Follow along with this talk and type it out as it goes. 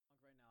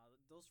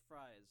those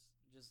fries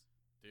just.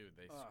 Dude,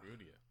 they screwed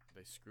you.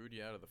 They screwed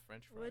you out of the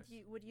French fries.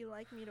 Would you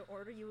like me to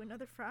order you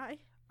another fry?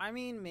 I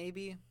mean,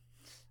 maybe.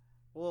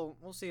 We'll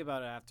see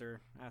about it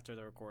after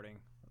the recording.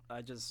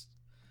 I'm just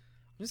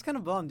kind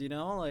of bummed, you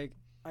know. Like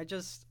I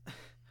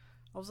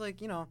was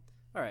like, all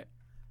right.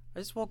 I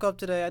just woke up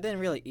today. I didn't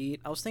really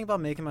eat. I was thinking about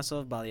making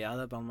myself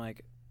baleada, but I'm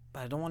like,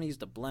 but I don't want to use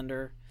the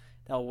blender.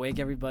 That'll wake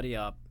everybody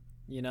up,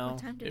 you know. What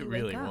time did It you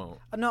really wake up? won't.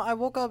 No, I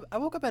woke up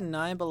at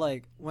 9, but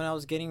like when I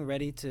was getting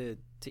ready to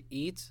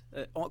eat,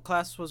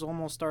 class was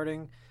almost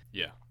starting.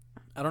 Yeah.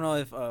 I don't know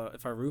if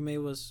our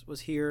roommate was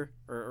here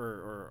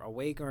or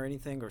awake or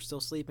anything or still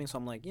sleeping. So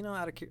I'm like,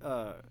 out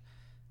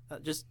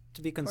of just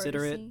to be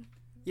considerate. Courtesy?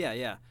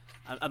 Yeah.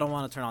 I don't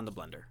want to turn on the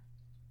blender,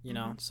 you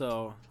know.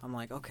 So I'm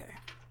like, okay,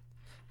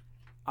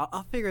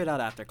 I'll figure it out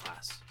after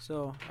class.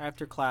 So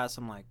after class,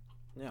 I'm like,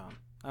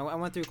 I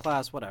went through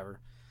class, whatever.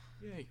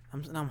 Yay.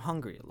 I'm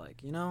hungry,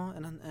 like, and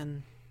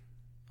I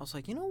was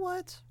like, you know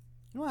what?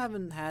 I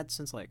haven't had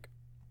since like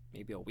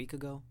maybe a week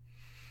ago.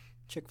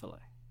 Chick-fil-A.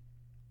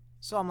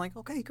 So I'm like,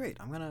 okay, great.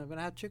 I'm gonna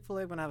have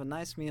Chick-fil-A. I'm gonna have a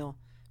nice meal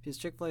because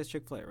Chick-fil-A is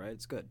Chick-fil-A, right?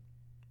 It's good.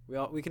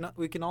 We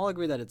can all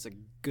agree that it's a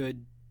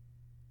good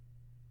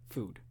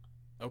food,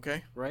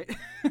 Okay. right?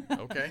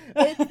 Okay.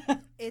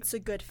 It's a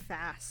good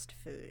fast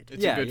food.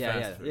 It's a good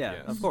fast food. Yeah.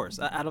 Yes. Of course.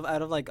 Out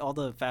of like all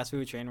the fast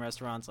food chain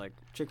restaurants, like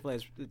Chick-fil-A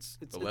is it's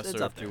The lesser it's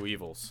of up there. two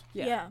evils.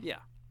 Yeah.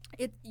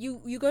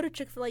 You go to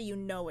Chick-fil-A, you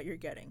know what you're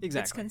getting.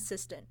 Exactly. It's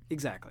consistent.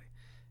 Exactly.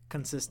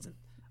 Consistent.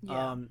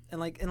 Yeah. And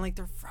like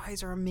their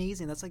fries are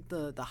amazing. That's like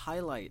the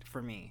highlight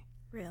for me.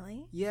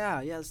 Really?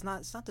 Yeah. It's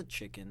not the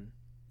chicken.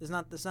 It's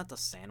not the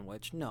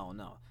sandwich. No.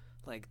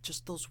 Like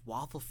just those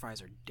waffle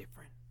fries are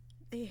different.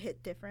 They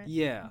hit different.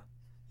 Yeah.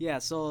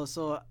 So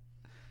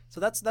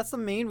that's the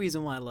main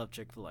reason why I love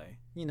Chick-fil-A,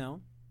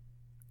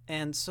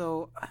 And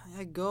so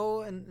I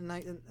go and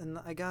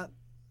I got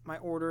my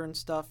order and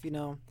stuff, Did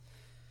we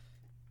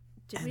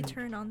And-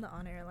 turn on the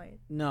on-air light?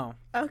 No.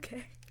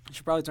 Okay. I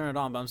should probably turn it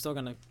on, but I'm still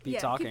going to be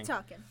talking. Keep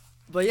talking.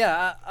 But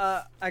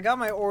yeah, I got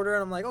my order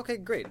and I'm like, okay,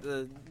 great.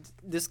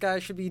 This guy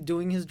should be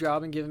doing his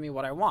job and giving me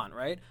what I want,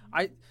 right?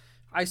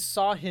 I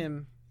saw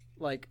him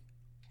like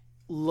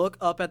look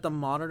up at the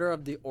monitor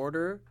of the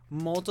order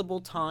multiple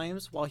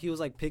times while he was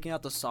like picking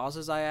out the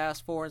sauces I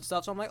asked for and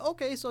stuff. So I'm like,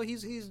 okay, so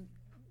he's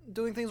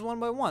doing things one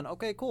by one.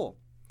 Okay, cool.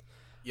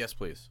 Yes,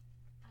 please.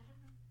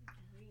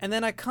 And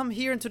then I come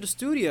here into the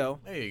studio.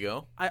 There you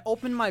go. I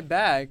open my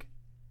bag.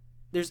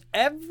 There's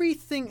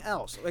everything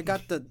else. It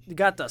got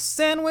the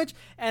sandwich,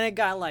 and it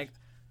got like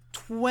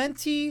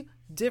 20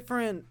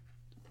 different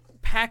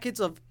packets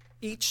of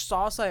each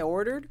sauce I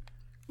ordered,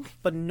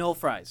 but no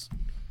fries.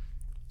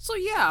 So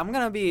yeah, I'm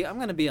gonna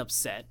be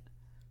upset.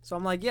 So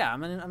I'm like, yeah,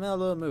 I'm in a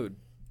little mood.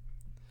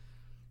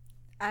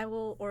 I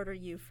will order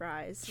you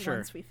fries Sure.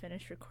 once we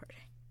finish recording.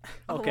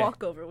 I'll Okay.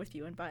 walk over with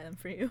you and buy them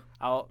for you.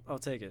 I'll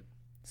take it.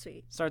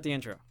 Sweet. Start the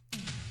intro.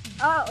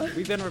 Oh.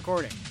 We've been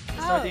recording.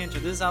 Start the Oh. intro.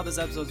 This is how this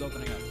episode's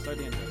opening up. Start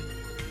the intro.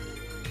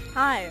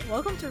 Hi,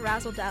 welcome to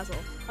Razzle Dazzle,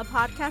 a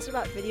podcast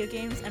about video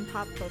games and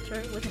pop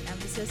culture with an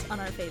emphasis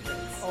on our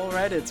favorites. All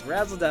right, it's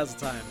Razzle Dazzle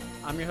time.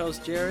 I'm your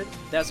host Jared.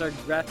 That's our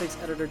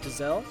graphics editor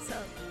Giselle, So,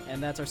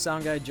 and that's our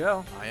sound guy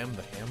Joe. I am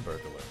the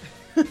Hamburglar.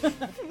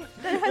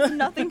 that has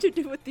nothing to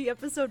do with the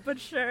episode, but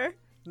sure.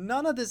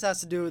 None of this has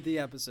to do with the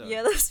episode.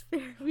 Yeah, that's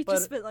fair. We But-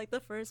 just spent like the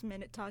first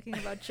minute talking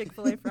about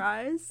Chick-fil-A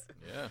fries.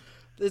 Yeah.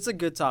 It's a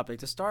good topic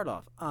to start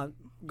off.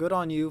 Good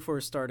on you for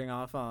starting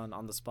off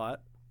on the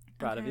spot.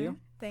 Proud of Okay, you.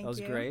 Thank That was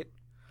you. great.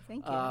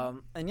 Thank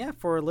you. And yeah,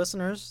 for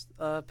listeners,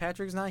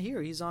 Patrick's not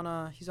here. He's on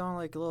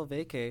like a little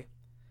vacay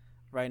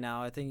right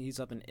now. I think he's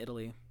up in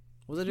Italy.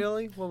 Was it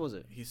Italy? What was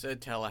it? He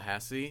said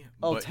Tallahassee.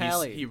 Oh, but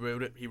Tally. He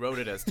wrote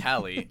it as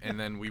Tally, and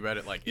then we read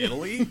it like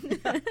Italy.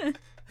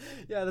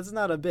 Yeah, that's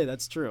not a bit.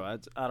 That's true. I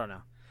don't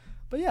know.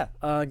 But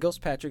yeah,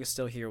 Ghost Patrick is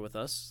still here with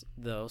us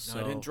though. So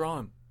No, I didn't draw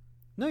him.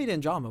 No, you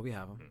didn't draw him, but we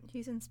have him.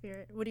 He's in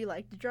spirit. Would you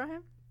like to draw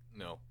him?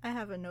 No. I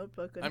have a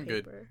notebook and I'm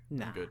good. paper.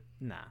 Nah, good.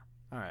 Nah.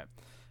 All right.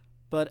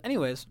 But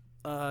anyways,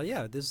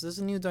 yeah, this is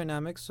a new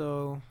dynamic,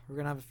 so we're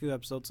gonna have a few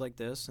episodes like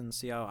this and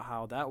see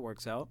how that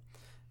works out.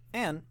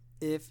 And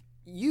if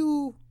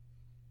you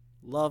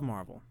love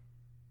Marvel,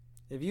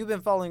 if you've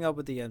been following up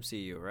with the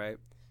MCU, right?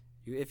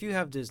 If you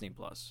have Disney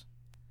Plus,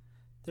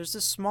 there's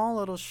this small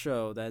little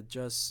show that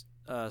just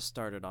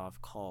started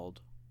off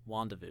called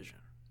WandaVision.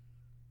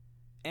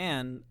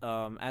 And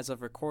as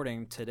of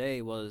recording,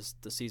 today was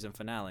the season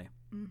finale.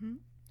 Mm-hmm.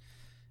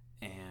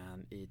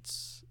 And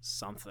it's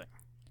something.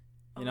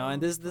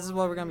 And this is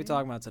what we're going to be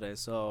talking about today.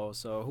 So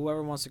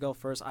whoever wants to go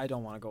first, I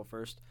don't want to go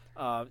first.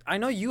 I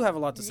know you have a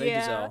lot to say,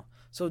 Yeah. Giselle.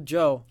 So,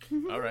 Joe,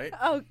 All right.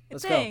 Oh,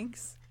 Let's go.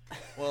 thanks.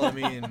 Well, I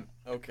mean,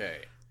 okay.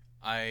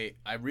 I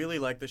really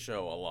like the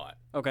show a lot.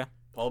 okay.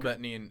 Paul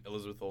Bettany and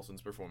Elizabeth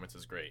Olsen's performance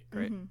is great.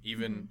 Great. Mhm,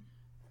 Even,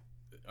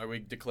 are we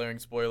declaring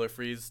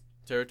spoiler-free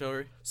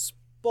territory?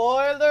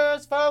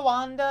 Spoilers for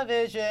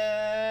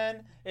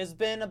WandaVision. It's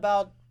been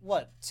about,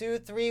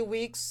 2-3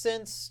 weeks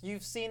since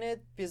you've seen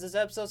it? Because this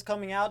episode's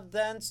coming out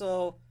then,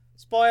 so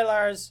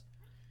spoilers.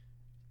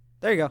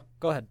 There you go.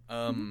 Go ahead.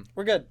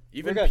 We're good.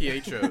 Even We're good.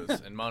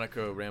 Pietro's and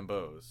Monaco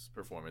Rambeau's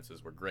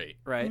performances were great.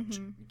 Right.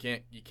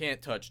 Mhm. You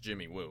can't touch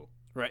Jimmy Woo.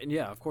 Right.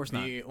 Yeah. Of course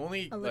not. The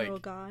only A literal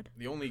god.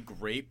 the only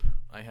grape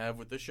I have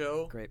with the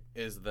show Grape.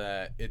 is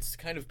that it's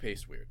kind of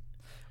paced weird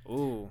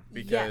Ooh.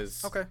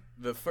 because Okay.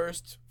 the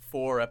first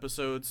four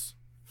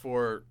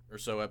or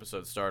so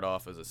episodes start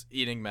off as this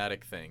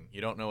enigmatic thing.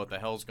 You don't know what the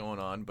hell's going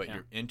on, but Yeah.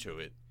 you're into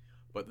it.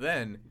 But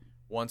then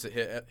once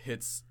it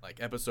hits like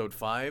episode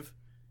 5,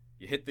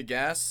 you hit the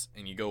gas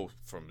and you go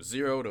from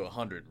 0 to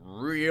 100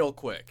 real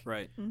quick.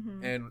 Right.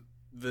 Mm-hmm. And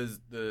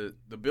the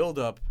build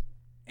up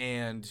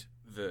and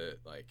the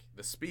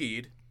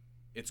speed,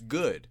 it's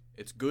good.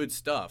 It's good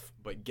stuff,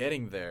 but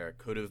getting there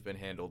could have been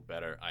handled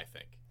better, I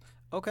think.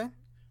 Okay.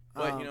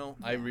 But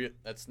yeah.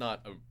 that's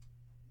not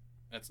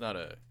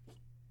a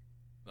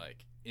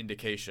like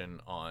indication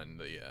on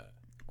the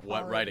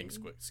what writing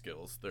Quality.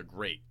 skills. They're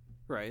great.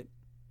 Right.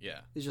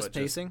 Yeah. It's just but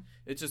pacing.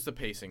 It's just the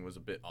pacing was a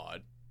bit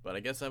odd, but I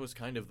guess that was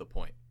kind of the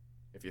point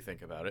if you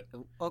think about it,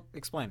 Oh,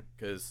 explain.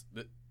 because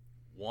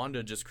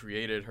Wanda just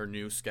created her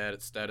new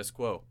status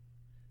quo.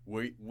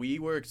 We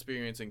were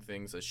experiencing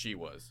things as she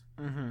was,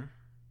 Mm-hmm.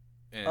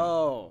 and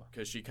Oh.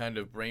 because she kind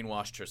of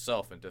brainwashed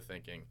herself into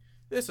thinking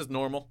this is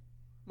normal.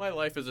 My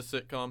life is a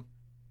sitcom.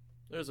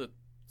 There's a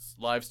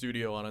live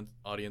studio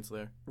audience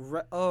there.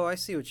 Oh, I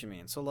see what you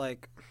mean. So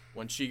like.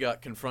 When she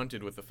got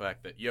confronted with the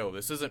fact that, yo,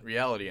 this isn't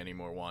reality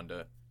anymore,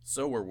 Wanda,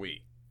 so were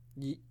we.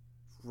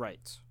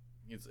 Right.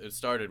 It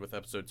started with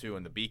episode 2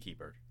 and the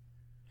beekeeper.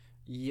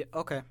 Yeah.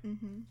 Okay.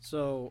 Mm-hmm.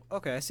 So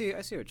okay, I see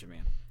what you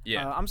mean.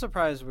 Yeah. I'm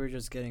surprised we're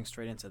just getting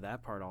straight into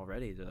that part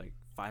already. They're like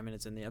 5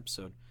 minutes in the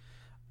episode.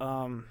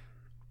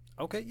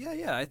 Okay.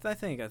 Yeah. I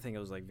think it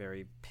was like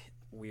very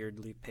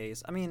weirdly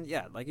paced. I mean,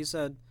 yeah, like you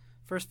said,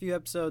 first few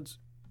episodes,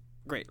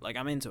 great. Like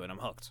I'm into it. I'm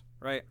hooked.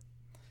 Right.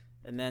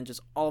 And then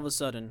just all of a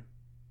sudden,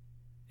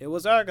 it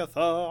was Agatha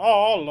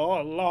all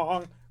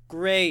along.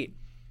 Great.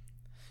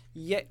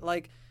 Yeah.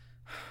 Like,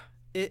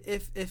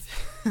 if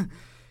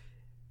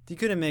you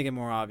couldn't make it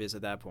more obvious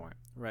at that point,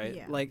 right?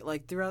 Yeah.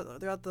 Like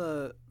throughout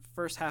the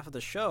first half of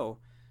the show,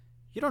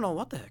 you don't know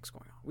what the heck's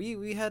going on.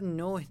 We had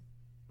no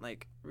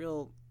like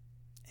real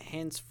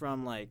hints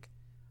from like,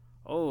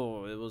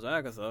 oh, it was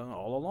Agatha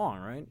all along,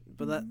 right?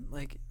 But that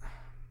like,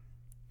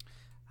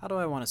 how do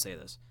I want to say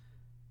this?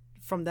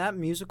 From that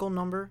musical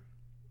number,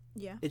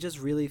 Yeah. it just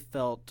really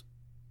felt.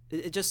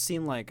 It just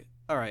seemed like,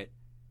 all right.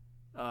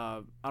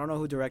 I don't know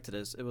who directed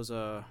this. It was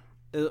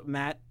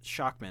Matt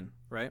Shockman,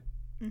 right?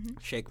 Mm-hmm.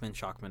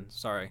 Shockman.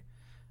 Sorry.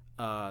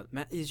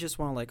 Matt, he's just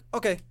one like,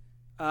 okay,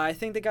 I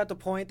think they got the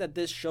point that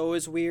this show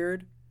is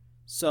weird,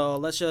 so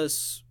let's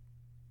just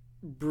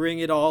bring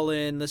it all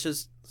in. Let's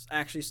just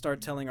actually start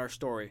telling our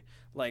story.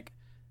 Like,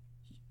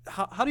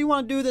 how do you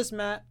want to do this,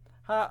 Matt?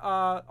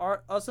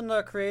 Us and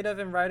the creative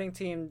and writing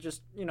team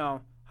just,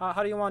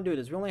 how do you want to do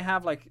this? We only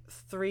have like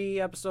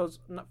 4 episodes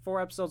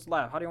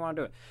left. How do you want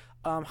to do it?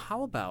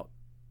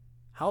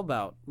 How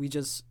about we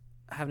just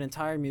have an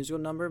entire musical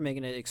number,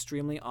 making it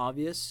extremely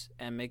obvious,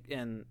 and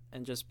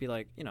just be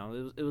like,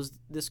 it was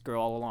this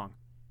girl all along,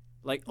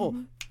 like,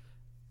 oh,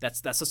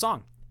 that's the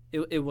song.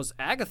 It was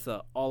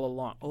Agatha all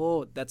along.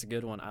 Oh, that's a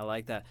good one. I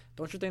like that.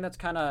 Don't you think that's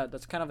kind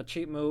of a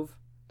cheap move?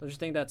 Don't you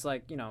think that's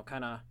like,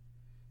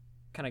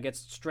 kind of gets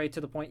straight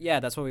to the point? Yeah,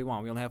 that's what we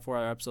want. We only have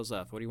 4 episodes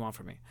left. What do you want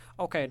from me?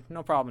 Okay,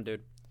 no problem,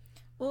 dude.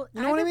 Well,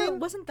 You know what I Agatha, mean?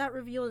 wasn't that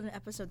revealed in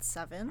episode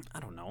 7? I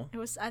don't know. It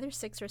was either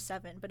 6 or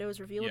 7, but it was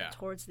revealed Yeah.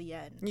 towards the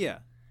end. Yeah.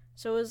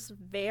 So it was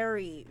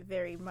very,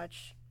 very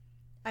much.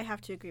 I have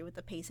to agree with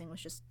the pacing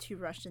was just too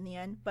rushed in the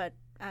end. But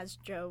as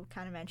Joe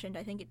kind of mentioned,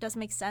 I think it does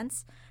make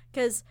sense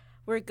because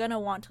we're gonna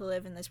want to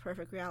live in this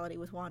perfect reality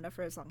with Wanda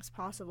for as long as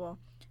possible.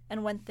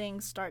 And when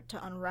things start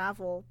to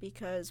unravel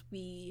because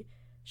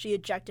she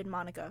ejected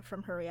Monica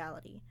from her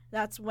reality,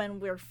 that's when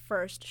we're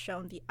first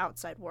shown the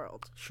outside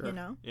world. Sure. You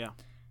know. Yeah.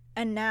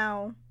 And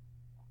now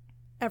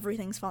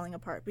everything's falling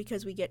apart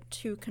because we get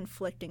 2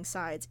 conflicting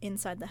sides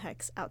inside the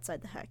hex,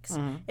 outside the hex.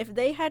 Mhm. If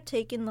they had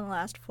taken the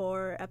last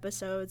 4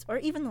 episodes, or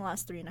even the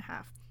last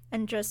 3.5,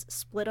 and just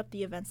split up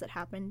the events that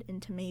happened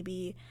into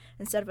maybe,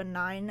 instead of a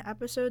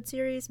 9-episode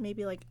series,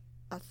 maybe like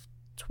a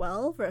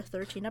 12 or a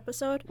 13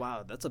 episode.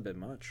 Wow, that's a bit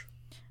much.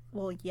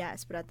 Well,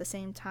 yes, but at the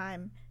same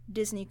time,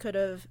 Disney could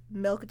have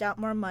milked out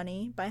more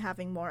money by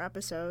having more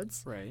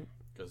episodes. Right.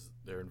 Because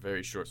they're in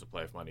very short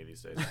supply of money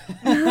these days.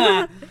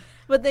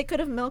 But they could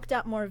have milked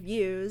out more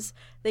views.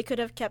 They could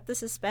have kept the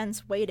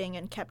suspense waiting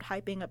and kept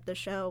hyping up the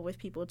show with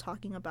people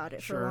talking about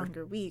it Sure. for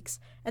longer weeks.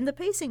 And the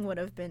pacing would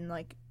have been,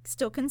 like,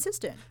 still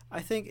consistent.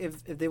 I think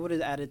if they would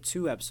have added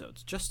 2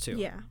 episodes, just 2,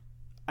 Yeah.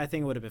 I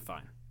think it would have been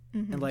fine.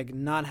 Mhm. And like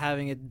not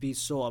having it be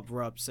so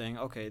abrupt, saying,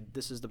 okay,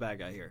 this is the bad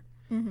guy here.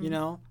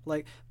 Mhm.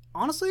 Like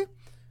honestly,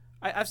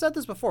 I've said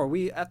this before.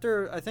 I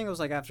think it was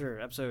like after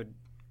episode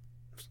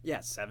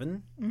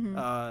 7,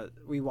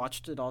 we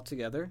watched it all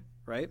together,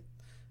 right?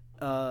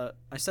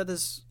 I said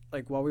this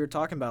like while we were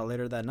talking about it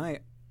later that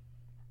night.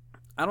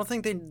 I don't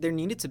think there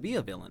needed to be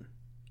a villain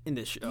in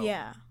this show.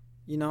 Yeah.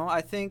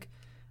 I think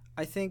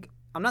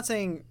I'm not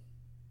saying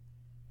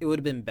it would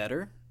have been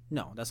better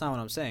No, that's not what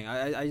I'm saying.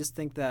 I just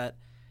think that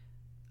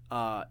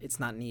it's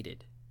not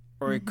needed,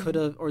 or it could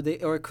have, or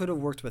it could have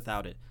worked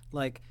without it.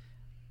 Like,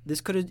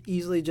 this could have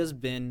easily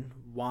just been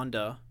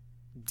Wanda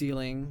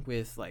dealing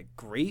with like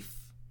grief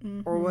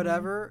or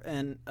whatever,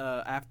 and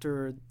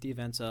after the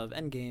events of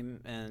Endgame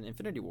and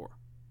Infinity War,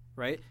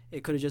 right?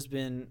 It could have just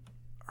been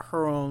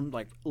her own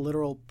like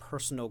literal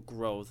personal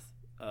growth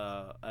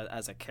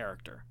as a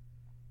character,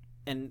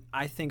 and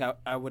I think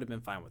I would have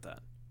been fine with that.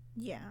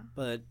 Yeah.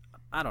 But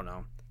I don't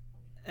know,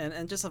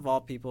 and just of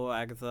all people,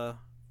 Agatha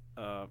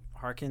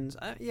Harkness,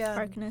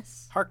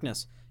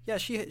 Harkness, yeah,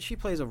 she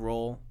plays a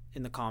role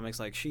in the comics.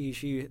 Like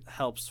she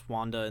helps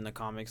Wanda in the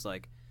comics,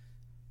 like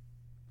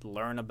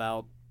learn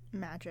about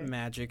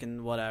magic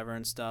and whatever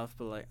and stuff.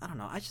 But like, I don't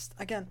know, I just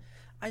think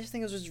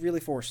it was just really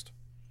forced.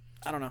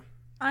 I don't know.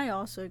 I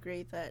also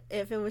agree that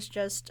if it was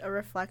just a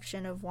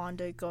reflection of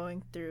Wanda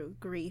going through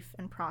grief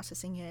and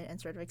processing it and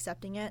sort of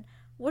accepting it,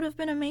 would have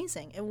been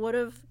amazing. It would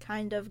have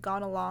kind of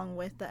gone along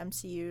with the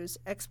MCU's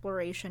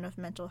exploration of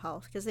mental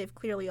health, because they've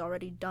clearly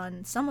already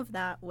done some of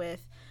that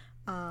with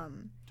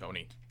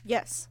Tony.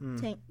 Yes,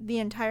 the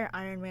entire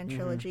Iron Man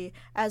trilogy,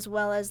 as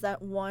well as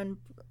that one,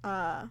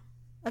 a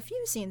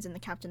few scenes in the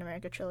Captain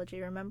America trilogy.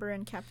 Remember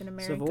in Captain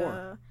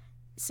America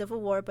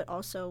Civil War, but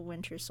also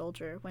Winter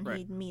Soldier, when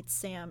he meets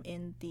Sam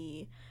in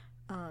the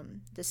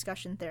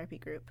discussion therapy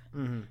group.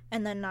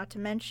 And then not to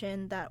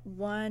mention that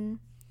one,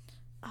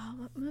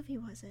 what movie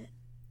was it?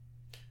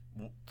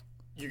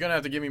 You're going to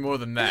have to give me more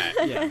than that.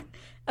 Yeah.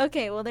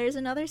 Okay, well, there's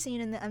another scene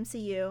in the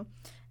MCU,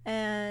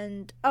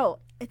 and, I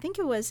think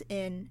it was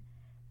in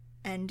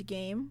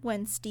Endgame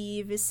when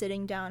Steve is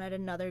sitting down at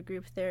another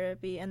group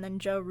therapy, and then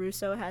Joe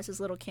Russo has his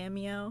little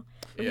cameo.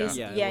 It was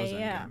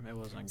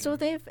Endgame. So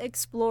they've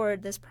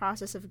explored this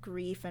process of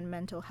grief and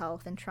mental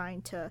health and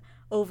trying to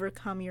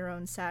overcome your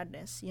own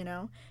sadness, you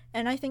know?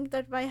 And I think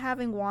that by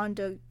having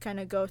Wanda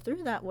kind of go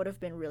through that would have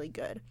been really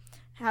good.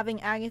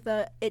 Having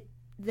Agatha,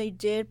 they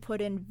did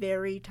put in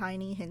very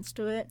tiny hints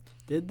to it.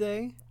 Did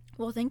they?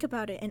 Well, think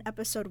about it. In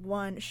episode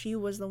 1, she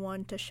was the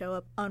one to show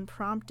up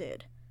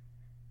unprompted.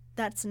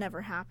 That's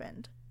never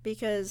happened.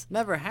 Because...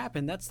 Never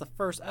happened? That's the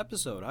first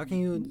episode. How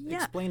can you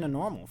explain a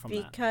normal from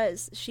that?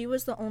 Because she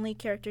was the only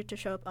character to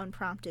show up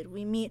unprompted.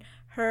 We meet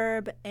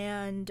Herb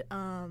and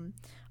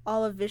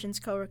all of Vision's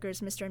coworkers,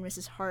 Mr. and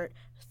Mrs. Hart,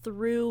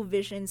 through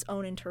Vision's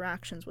own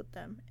interactions with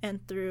them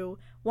and through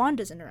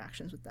Wanda's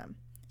interactions with them.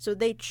 So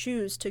they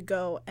choose to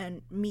go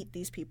and meet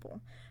these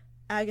people.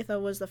 Agatha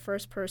was the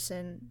first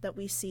person that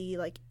we see,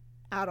 like,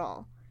 at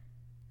all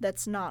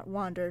that's not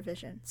Wanda or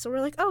Vision. So we're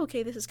like, oh,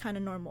 okay, this is kind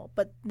of normal.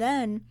 But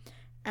then,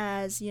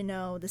 as, you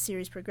know, the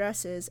series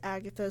progresses,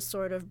 Agatha's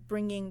sort of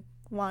bringing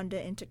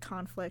Wanda into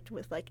conflict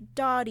with, like,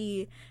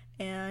 Dottie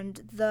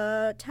and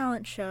the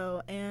talent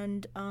show,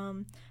 and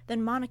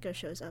then Monica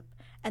shows up.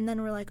 And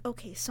then we're like,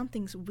 okay,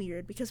 something's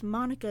weird, because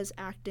Monica's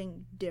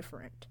acting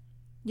different.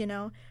 You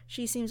know,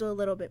 she seems a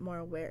little bit more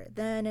aware.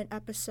 Then in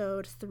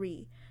episode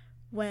 3,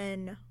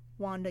 when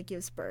Wanda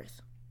gives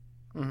birth,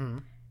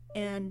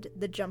 and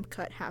the jump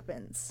cut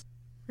happens.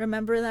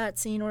 Remember that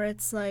scene where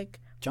it's like...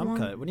 Jump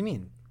cut? What do you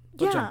mean?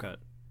 What jump cut?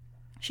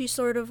 She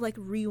sort of like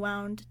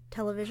rewound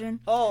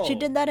television. Oh! She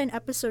did that in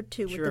episode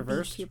 2 she with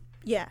reversed? the beekeeper.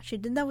 Yeah, she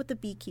did that with the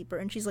beekeeper,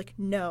 and she's like,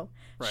 no.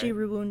 Right. She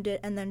rewound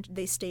it, and then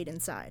they stayed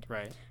inside.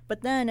 Right.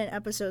 But then in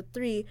episode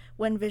 3,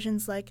 when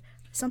Vision's like,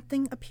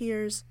 something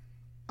appears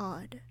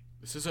odd.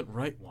 This isn't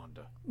right,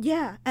 Wanda.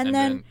 Yeah, and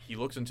then he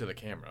looks into the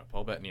camera.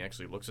 Paul Bettany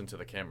actually looks into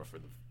the camera for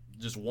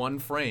just one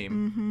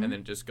frame, and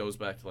then just goes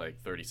back to like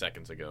 30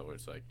 seconds ago, where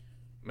it's like,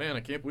 man, I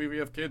can't believe we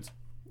have kids.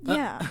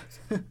 Yeah.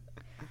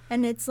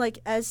 And it's like,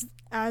 as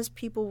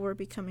people were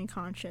becoming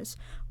conscious,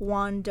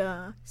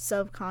 Wanda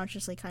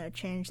subconsciously kind of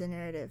changed the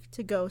narrative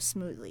to go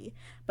smoothly.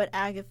 But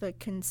Agatha,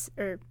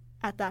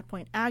 at that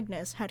point,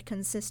 Agnes had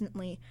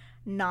consistently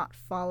not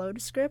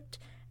followed script.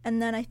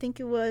 And then I think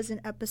it was in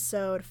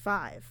episode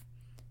 5,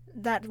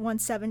 that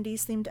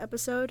 170s themed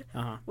episode,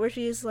 where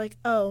she's like,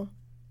 oh,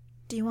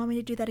 do you want me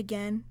to do that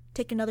again?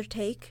 Take another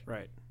take?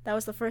 Right. That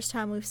was the first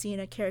time we've seen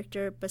a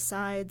character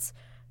besides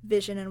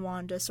Vision and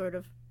Wanda sort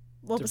of,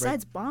 well,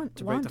 besides Wanda.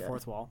 To break the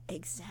fourth wall.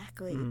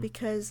 Exactly,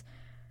 because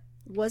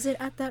was it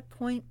at that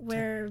point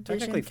where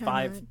technically Vision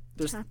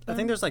 5? I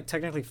think there's like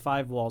technically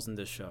 5 walls in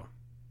this show.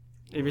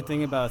 If you're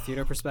thinking about a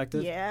theater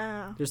perspective,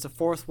 there's the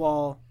fourth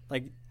wall.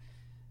 Like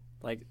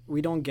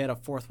we don't get a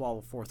fourth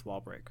wall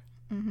break.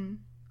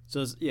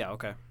 So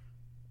okay.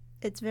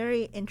 It's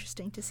very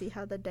interesting to see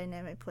how the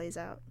dynamic plays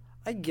out.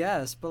 I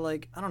guess, but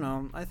like I don't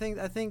know. I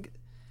think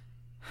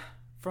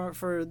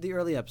for the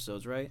early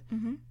episodes, right?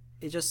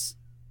 It just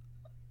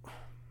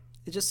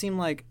seemed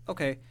like,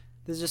 okay,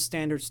 this is just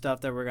standard stuff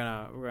that we're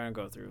gonna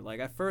go through. Like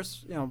at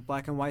first, you know,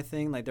 black and white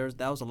thing, like that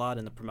was a lot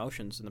in the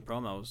promotions and the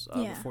promos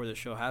before the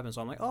show happened.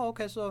 So I'm like, oh,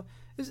 okay, so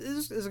this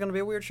is gonna be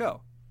a weird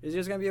show. It's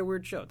just gonna be a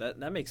weird show.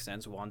 That makes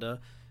sense. Wanda,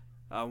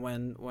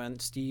 when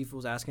Steve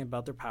was asking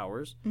about their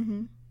powers,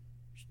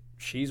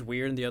 she's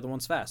weird and the other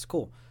one's fast.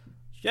 Cool.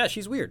 Yeah,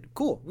 she's weird.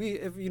 Cool.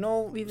 If you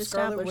know We've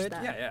Scarlet established Witch,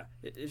 that. yeah.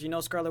 If you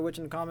know Scarlet Witch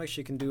in the comics,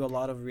 she can do a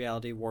lot of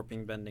reality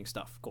warping, bending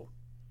stuff. Cool.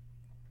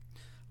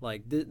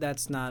 Like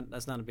that's not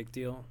a big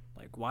deal.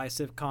 Like why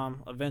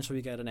sitcom? Eventually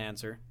we get an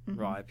answer,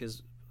 right?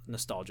 Because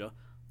nostalgia.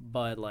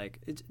 But like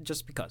it's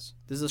just because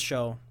this is a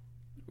show,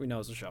 we know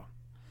it's a show.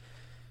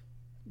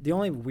 The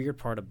only weird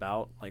part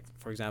about, like,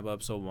 for example,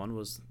 episode 1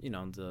 was,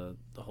 the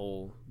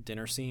whole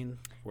dinner scene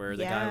where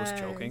the guy was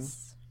choking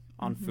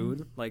on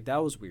food. Like,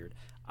 that was weird.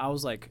 I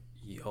was like,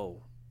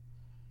 yo.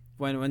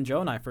 When Joe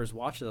and I first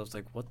watched it, I was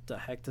like, what the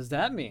heck does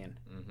that mean?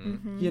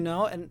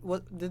 And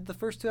what did the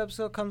first 2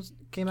 episodes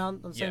came out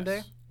on the same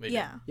day?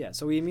 Yeah. Yeah,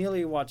 so we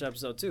immediately watched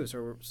episode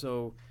 2.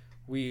 So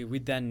we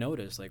then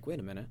noticed, like, wait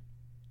a minute.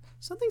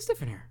 Something's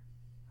different here.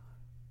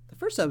 The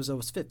first episode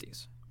was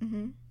 50s.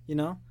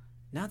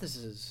 Now this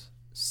is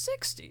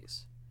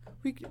 60s.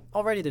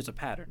 Already there's a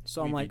pattern.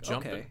 So I'm like,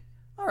 okay.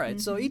 All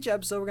right, so each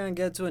episode we're going to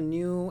get to a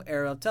new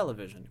era of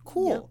television.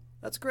 Cool. Yep.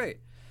 That's great.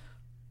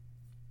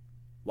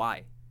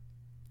 Why?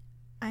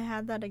 I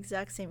had that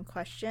exact same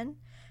question.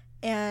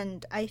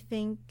 And I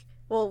think,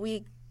 well,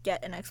 we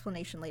get an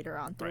explanation later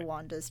on through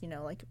Wanda's,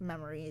 like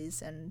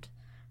memories and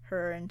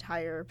her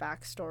entire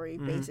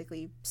backstory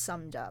basically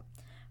summed up.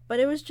 But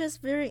it was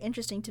just very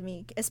interesting to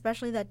me,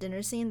 especially that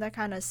dinner scene that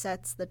kind of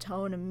sets the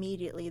tone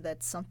immediately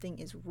that something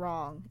is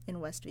wrong in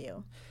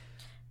Westview.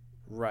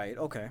 Right,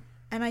 okay.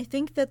 And I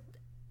think that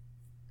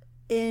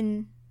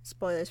in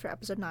spoilers for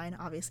episode 9,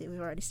 obviously we've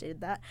already stated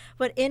that,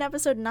 but in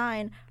episode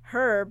 9,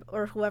 Herb,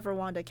 or whoever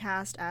Wanda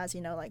cast as,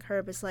 like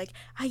Herb, is like,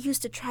 I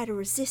used to try to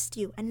resist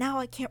you, and now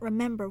I can't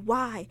remember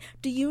why.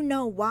 Do you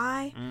know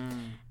why?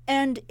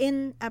 And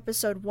in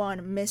episode 1,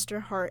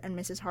 Mr. Hart and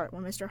Mrs. Hart,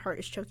 when Mr. Hart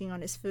is choking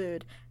on his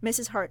food,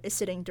 Mrs. Hart is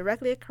sitting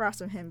directly across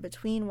from him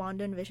between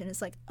Wanda and Vision.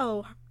 It's like,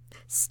 oh,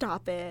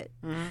 stop it.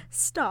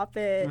 Stop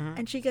it.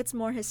 And she gets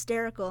more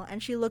hysterical,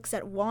 and she looks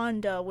at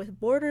Wanda with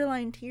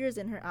borderline tears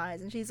in her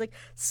eyes, and she's like,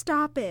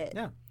 stop it.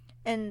 Yeah.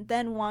 And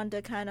then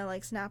Wanda kind of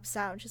like snaps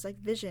out, and she's like,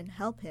 Vision,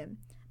 help him.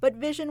 But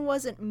Vision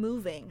wasn't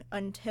moving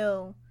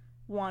until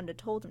Wanda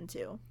told him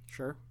to.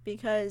 Sure.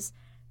 Because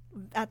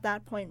at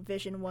that point,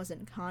 Vision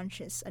wasn't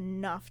conscious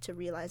enough to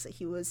realize that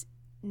he was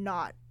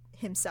not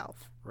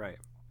himself. Right.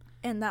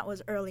 And that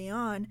was early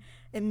on,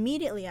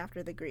 immediately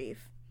after the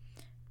grief,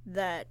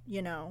 that,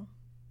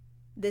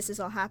 this is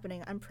all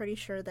happening. I'm pretty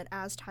sure that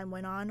as time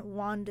went on,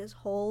 Wanda's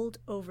hold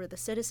over the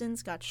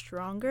citizens got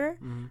stronger,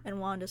 and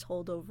Wanda's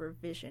hold over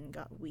Vision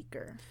got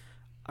weaker.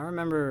 I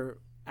remember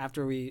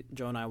after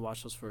Joe and I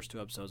watched those first 2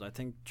 episodes, I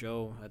think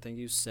you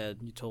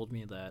told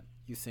me that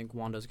you think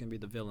Wanda's going to be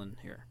the villain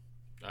here.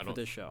 For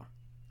this show.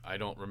 I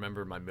don't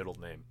remember my middle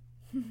name.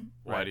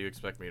 Why do you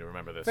expect me to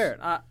remember this? Fair.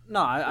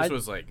 This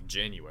was like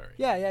January.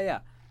 Yeah.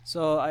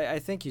 So I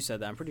think you said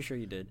that. I'm pretty sure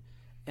you did.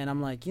 And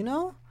I'm like, I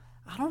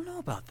don't know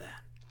about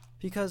that.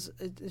 Because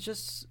it's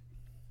just,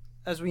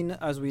 as we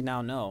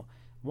now know,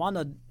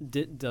 Wanda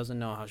doesn't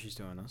know how she's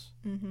doing this.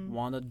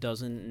 Wanda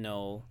doesn't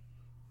know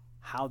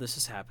how this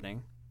is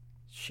happening.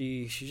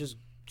 She's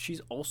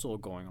also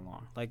going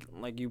along.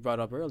 Like you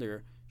brought up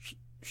earlier,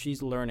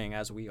 she's learning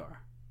as we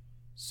are.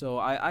 So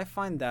I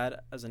find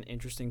that as an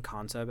interesting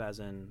concept, as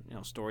in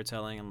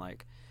storytelling, and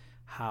like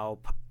how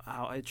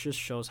it just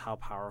shows how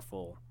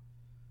powerful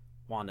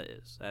Wanda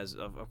is. As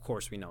of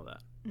course we know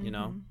that,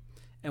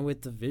 and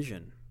with the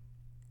Vision,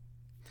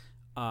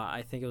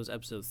 I think it was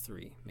episode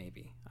 3,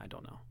 maybe, I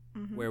don't know,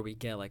 where we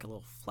get like a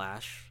little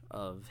flash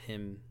of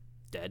him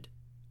dead.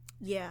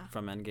 Yeah.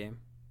 From Endgame,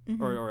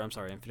 or I'm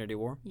sorry, Infinity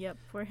War. Yep,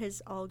 where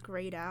he's all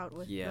grayed out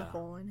with the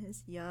hole in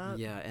his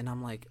Yeah, and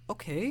I'm like,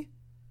 okay.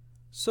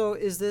 So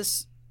is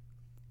this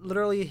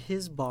literally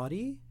his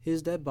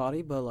dead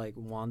body, but like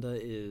Wanda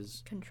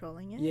is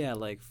controlling it? Yeah,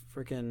 like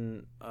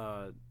freaking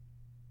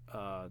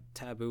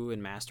Taboo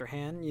and Master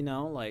Hand,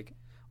 like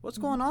what's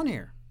going on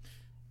here?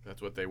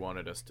 That's what they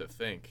wanted us to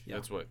think. Yeah.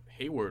 That's what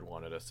Hayward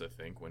wanted us to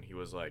think when he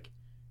was like,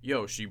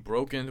 yo, she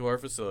broke into our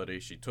facility,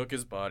 she took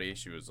his body,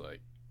 she was like,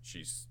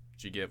 she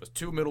gave us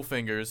 2 middle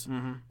fingers,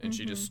 and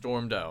she just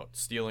stormed out,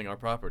 stealing our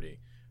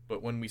property.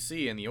 But when we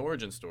see in the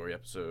origin story,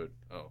 episode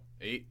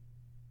 8?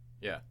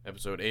 Yeah,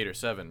 episode 8 or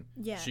 7.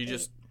 Yeah, she 8.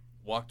 just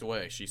walked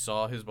away. She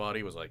saw his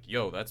body, was like,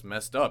 yo, that's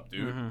messed up,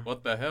 dude.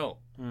 What the hell?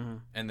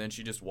 And then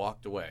she just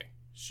walked away.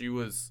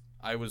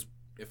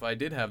 If I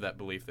did have that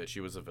belief that she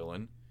was a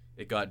villain,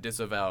 it got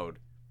disavowed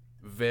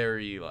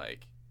very,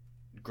 like,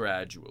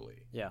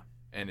 gradually. Yeah.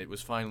 And it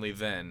was finally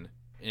then,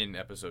 in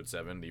episode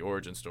 7, the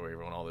origin story,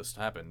 when all this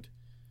happened,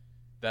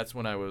 that's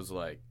when I was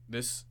like,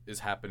 this is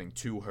happening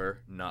to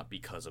her, not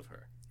because of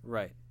her.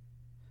 Right.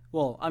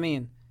 Well, I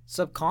mean,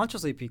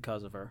 subconsciously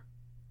because of her,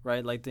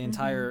 right? Like, the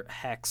entire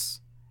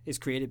hex is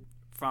created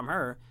from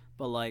her,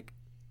 but, like,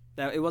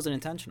 that it wasn't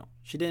intentional.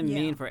 She didn't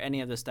mean for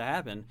any of this to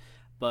happen,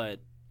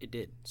 but it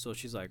did. So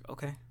she's like,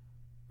 okay,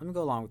 let me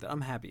go along with it.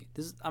 I'm happy.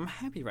 I'm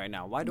happy right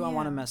now. Why do I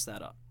want to mess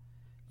that up?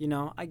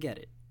 I get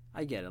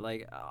it.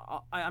 Like,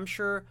 I'm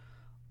sure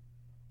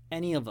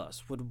any of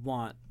us would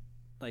want,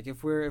 like,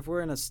 if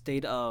we're in a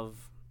state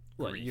of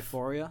Grief.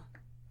 Euphoria.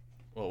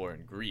 Well, we're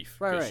in grief.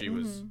 Right. She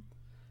was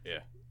Yeah.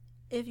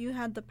 If you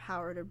had the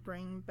power to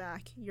bring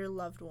back your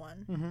loved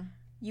one, Mm-hmm.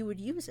 you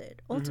would use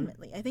it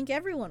ultimately. I think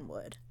everyone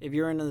would. If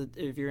you're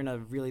in a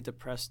really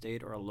depressed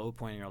state or a low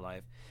point in your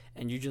life,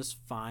 and you just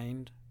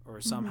find or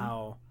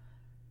somehow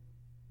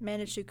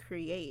Manage to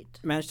create.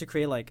 manage to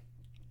create like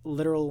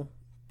literal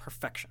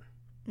perfection,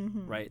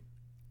 Mm-hmm. right?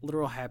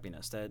 Literal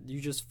happiness that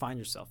you just find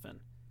yourself in,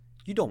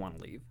 you don't want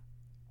to leave,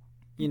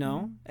 you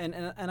know. And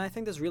I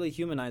think this really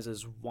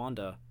humanizes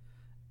Wanda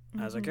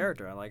as a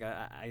character. Like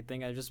I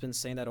think I've just been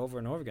saying that over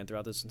and over again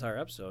throughout this entire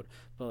episode.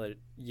 But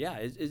yeah,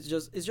 it's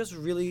just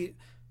really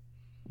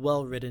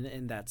well written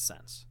in that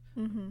sense.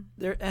 Mm-hmm.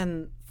 There,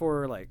 and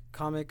for like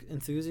comic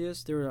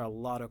enthusiasts, there are a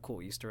lot of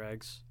cool Easter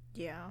eggs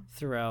Yeah.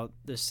 throughout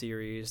the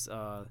series.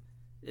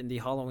 In the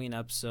Halloween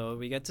episode,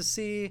 we get to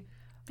see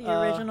The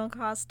original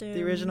costumes.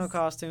 the original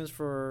costumes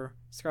for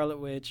Scarlet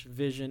Witch,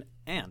 Vision,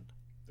 and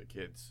The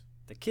kids.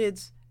 the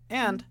kids,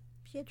 and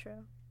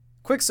Pietro.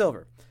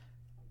 Quicksilver.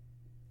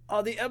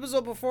 The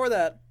episode before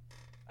that,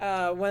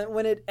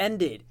 when it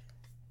ended.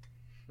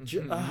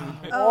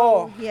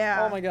 Oh,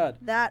 yeah. Oh my God!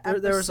 That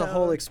There was a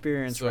whole episode.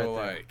 experience So right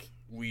there. like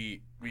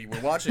we were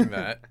watching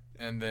that,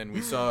 and then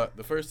we saw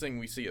the first thing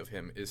we see of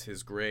him is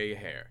his gray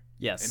hair.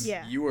 Yes. And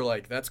Yeah. you were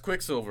like, "That's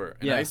Quicksilver,"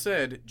 and Yeah. I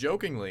said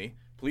jokingly,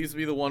 "Please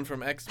be the one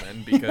from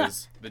X-Men,"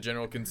 because the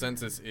general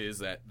consensus is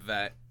that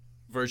that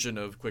version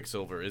of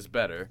Quicksilver is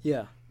better,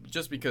 Yeah.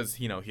 just because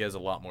he has a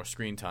lot more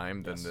screen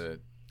time than Yes. the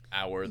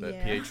hour that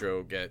Yeah.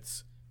 Pietro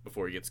gets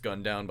before he gets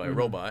gunned down by a Mhm.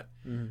 robot.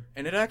 Mhm.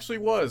 And it actually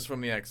was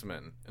from the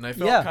X-Men, and I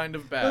felt Yeah. kind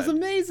of That was bad.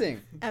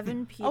 amazing.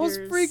 Evan Peters. I was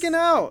freaking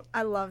out.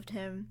 I loved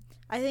him.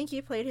 I think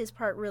he played his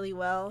part really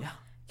well. Yeah.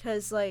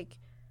 Because, like,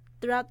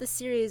 throughout the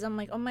series, I'm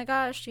like, oh my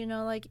gosh,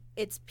 like,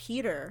 it's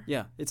Peter.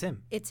 Yeah, it's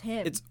him. It's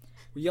him. It's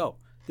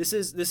this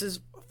is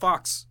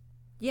Fox.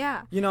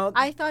 yeah. You know.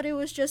 I thought it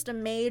was just a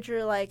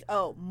major, like,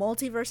 oh,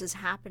 multiverse is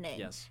happening.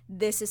 Yes.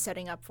 This is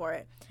setting up for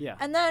it. Yeah.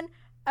 And then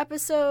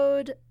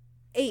episode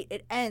 8,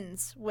 it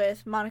ends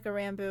with Monica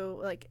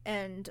Rambeau, like,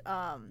 and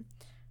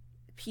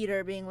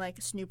Peter being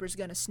like, Snooper's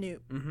gonna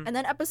snoop. Mhm. And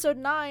then episode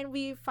 9,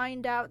 we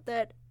find out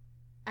that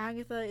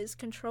Agatha is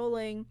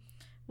controlling,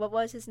 what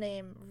was his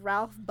name?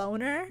 Ralph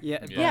Boner?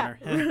 Yeah. Yeah.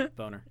 Boner.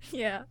 Boner.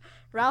 Yeah.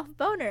 Ralph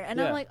Boner. And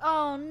Yeah. I'm like,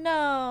 oh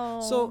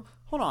no. So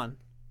hold on.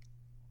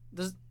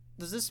 Does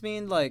this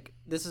mean like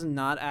this is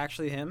not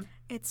actually him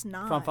it's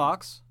not. from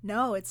Fox?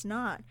 No, it's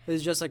not.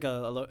 It's just like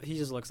he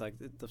just looks like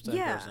the same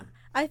Yeah. person.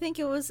 I think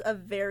it was a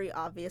very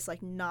obvious,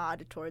 like,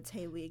 nod towards,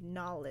 hey, we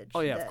acknowledge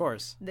Oh yeah, that of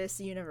course. this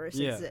universe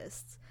Yeah.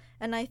 exists.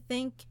 And I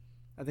think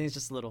I think it's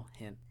just a little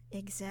hint.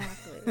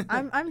 exactly.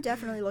 I'm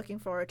definitely looking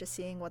forward to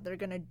seeing what they're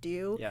gonna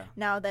do Yeah.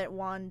 now that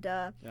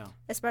Wanda, Yeah.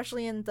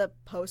 especially in the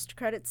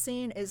post-credit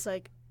scene, is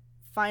like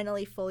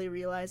finally fully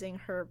realizing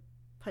her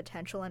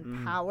potential and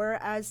Mhm. power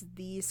as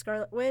the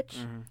Scarlet Witch.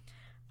 Mhm.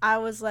 I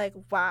was like,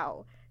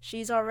 wow,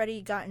 she's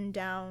already gotten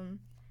down.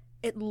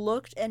 It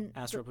looked and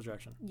Astral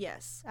projection.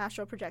 yes,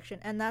 astral projection,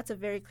 and that's a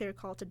very clear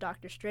call to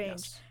Doctor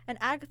Strange. Yes. And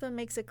Agatha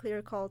makes a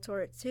clear call to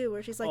it too,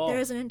 where she's like, Oh.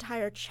 "There's an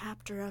entire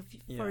chapter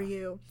for Yeah.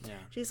 you." Yeah.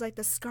 She's like,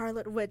 "The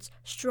Scarlet Witch,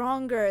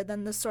 stronger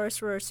than the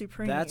Sorcerer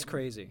Supreme." That's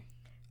crazy.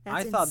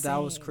 That's I thought that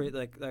was insane.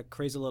 like that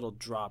crazy little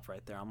drop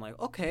right there. I'm like,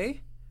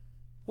 okay,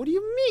 what do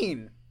you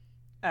mean,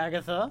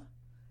 Agatha?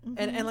 Mhm.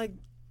 And like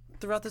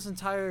throughout this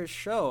entire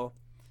show,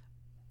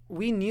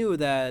 we knew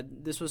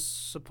that this was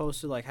supposed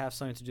to like have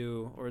something to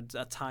do or a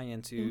tie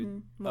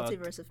into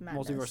Multiverse of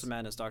Madness. Multiverse of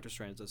Madness, Doctor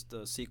Strange,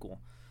 the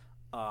sequel.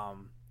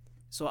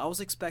 So I was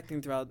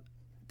expecting throughout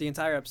the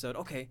entire episode,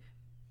 okay,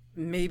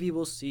 maybe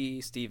we'll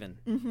see Steven.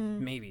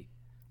 Mm-hmm. Maybe.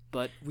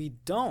 But we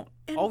don't.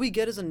 And- All we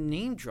get is a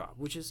name drop,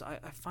 which is, I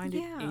find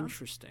Yeah. it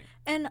interesting.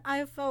 And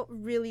I felt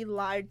really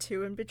lied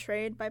to and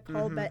betrayed by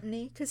Paul Mhm.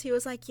 Bettany because he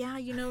was like, "Yeah,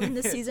 in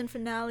the season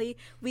finale,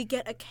 we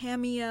get a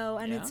cameo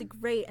and Yeah. it's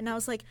great." And I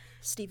was like,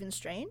 "Stephen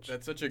Strange?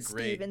 That's such a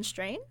great. Stephen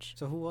Strange?"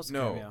 So who was the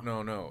No,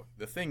 cameo? no.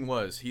 The thing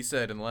was, he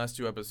said in the last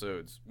 2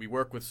 episodes, we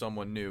work with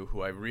someone new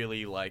who I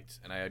really liked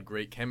and I had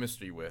great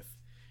chemistry with.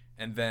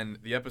 And then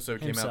the episode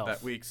came out Himself.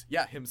 that week.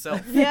 Yeah,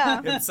 himself.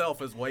 Yeah.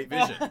 Himself as White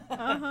Vision.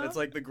 Uh-huh. That's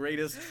like the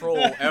greatest troll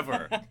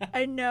ever.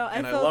 I know. I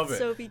And I felt love it.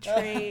 so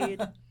betrayed.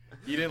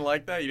 You didn't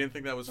like that? You didn't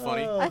think that was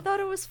funny? Oh. I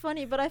thought it was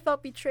funny, but I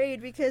felt betrayed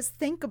because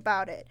think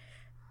about it.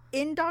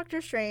 In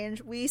Doctor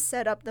Strange, we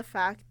set up the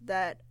fact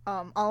that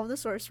all of the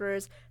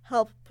sorcerers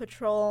help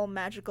patrol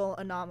magical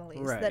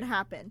anomalies Right. that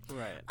happen.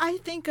 Right. I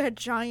think a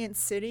giant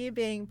city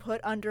being put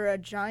under a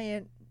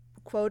giant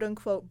quote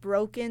unquote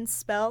broken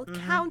spell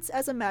counts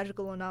as a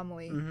magical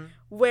anomaly. Mm-hmm.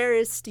 Where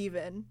is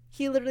Steven?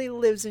 He literally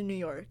lives in New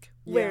York.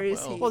 Where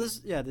is he? well, Well, this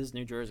is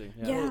New Jersey.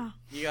 Yeah. yeah.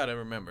 You gotta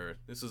remember,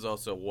 this is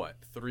also,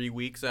 3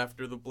 weeks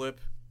after the blip?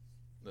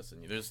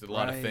 Listen, there's a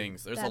lot of Right.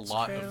 things. There's That's a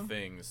lot true. of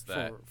things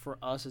that, For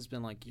us, it's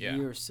been like Yeah.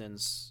 years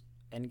since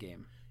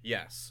Endgame.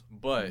 yes,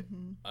 but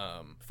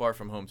Mhm. Far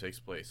From Home takes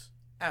place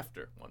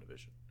after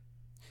WandaVision.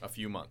 A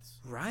few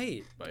months.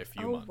 Right. By a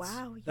few Oh months.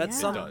 wow! Yeah. That's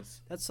It some-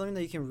 does. That's something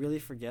that you can really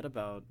forget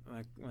about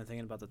when thinking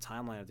about the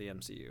timeline of the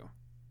MCU.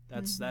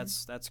 That's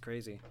Mhm. that's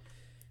crazy.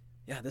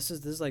 Yeah, this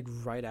is like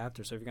right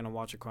after. So if you're gonna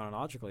watch it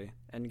chronologically,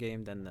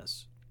 Endgame, then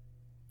this.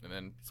 And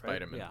then Right?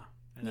 Spider-Man. Yeah,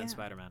 and then Yeah.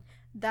 Spider-Man.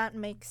 That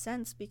makes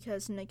sense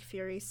because Nick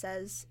Fury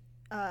says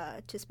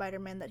to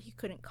Spider-Man that he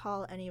couldn't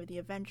call any of the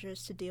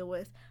Avengers to deal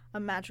with a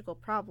magical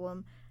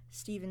problem.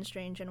 Stephen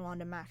Strange and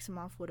Wanda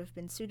Maximoff would have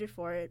been suited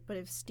for it, but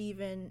if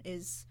Stephen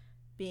is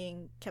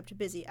being kept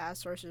busy as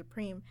Sorcerer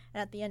Supreme,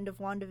 and at the end of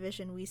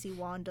WandaVision we see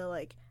Wanda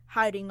like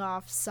hiding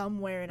off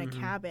somewhere in a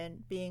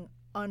cabin, being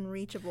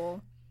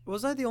unreachable.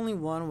 Was I the only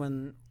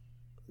one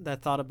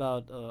that thought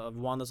about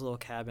Wanda's little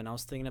cabin? I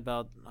was thinking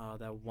about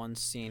that one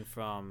scene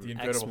from The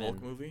Incredible X-Men.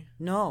 Hulk movie?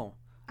 No,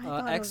 I thought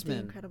it was the X-Men.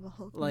 Incredible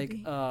Hulk Like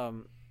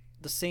movie.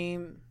 the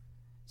same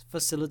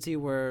facility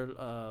where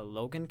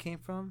Logan came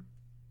from.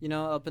 You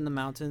know, up in the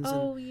mountains.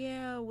 Oh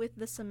yeah, with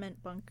the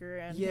cement bunker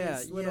and Yeah,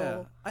 his little.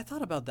 yeah. I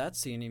thought about that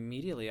scene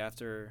immediately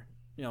after,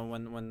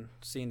 when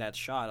seeing that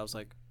shot. I was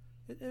like,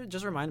 it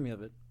just reminded me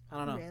of it. I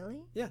don't know. Really?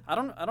 Yeah, I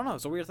don't know.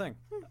 It's a weird thing.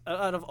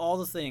 Out of all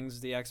the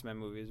things, the X-Men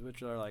movies,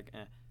 which are like,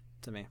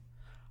 to me,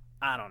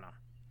 I don't know.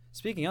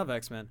 Speaking of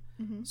X-Men,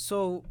 Mm-hmm.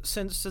 so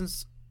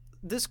since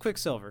this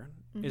Quicksilver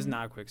is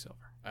not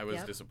Quicksilver, I was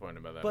Yep.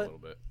 disappointed by that But- a little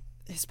bit.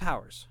 his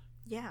powers,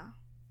 Yeah.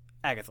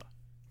 Agatha.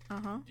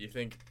 Do you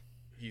think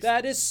he's...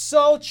 That is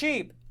so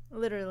cheap.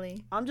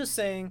 Literally. I'm just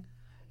saying,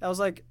 I was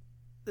like,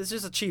 it's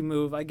just a cheap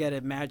move. I get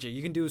it. Magic.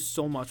 You can do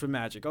so much with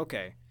magic.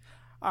 Okay.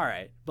 All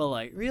right. But,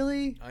 like,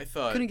 really? I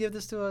thought... Couldn't give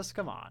this to us?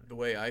 Come on. the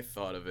way I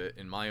thought of it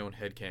in my own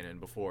headcanon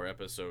before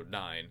episode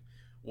 9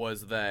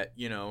 was that,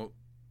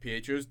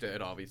 Pietro's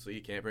dead, obviously.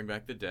 You can't bring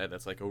back the dead.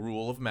 That's like a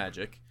rule of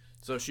magic.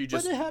 So she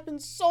just... But it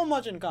happens so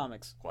much in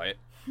comics. Quiet.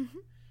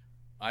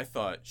 I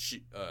thought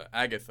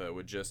Agatha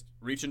would just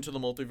reach into the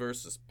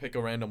multiverse, just pick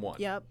a random one.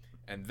 Yep.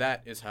 And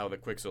that is how the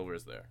Quicksilver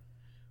is there.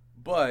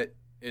 But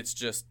it's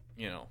just,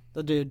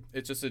 The dude.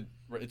 it's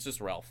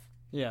just Ralph.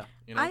 Yeah.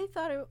 You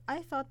know? I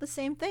thought the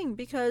same thing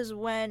because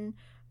when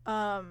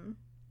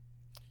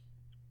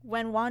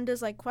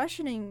Wanda's like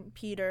questioning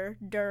Peter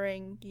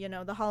during,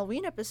 the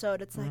Halloween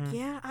episode, it's like,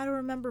 yeah, I don't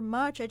remember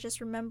much. I just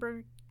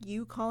remember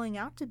you calling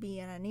out to me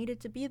and I needed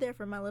to be there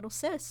for my little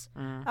sis.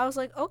 I was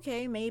like,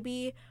 okay,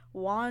 maybe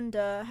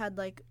Wanda had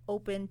like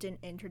opened an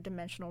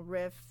interdimensional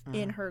rift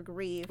in her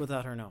grief.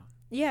 Without her knowing.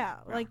 Yeah,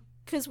 like,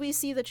 because we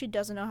see that she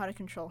doesn't know how to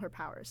control her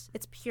powers.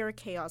 It's pure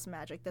chaos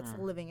magic that's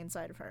living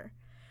inside of her.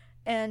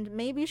 And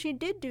maybe she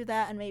did do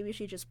that, and maybe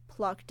she just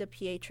plucked a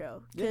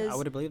Pietro. Yeah, I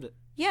would have believed it.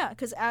 Yeah,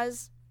 because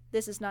as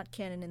this is not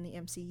canon in the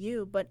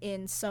MCU, but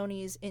in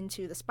Sony's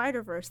Into the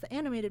Spider-Verse, the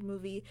animated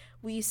movie,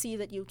 we see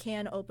that you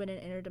can open an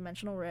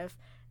interdimensional rift,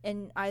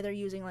 and either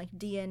using like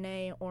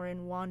DNA or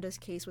in Wanda's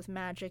case with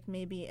magic,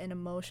 maybe an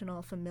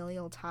emotional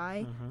familial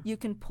tie, you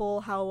can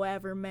pull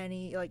however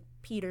many like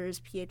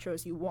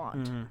Pietros you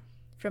want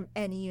from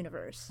any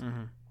universe.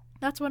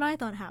 That's what I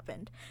thought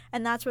happened.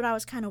 And that's what I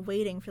was kind of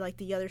waiting for, like,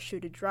 the other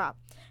shoe to drop.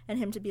 And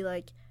him to be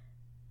like,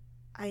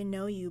 I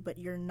know you, but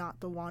you're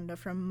not the Wanda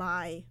from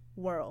my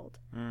world.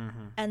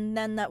 And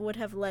then that would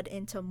have led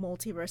into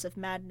Multiverse of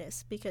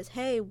Madness. Because,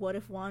 hey, what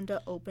if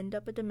Wanda opened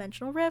up a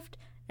dimensional rift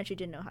and she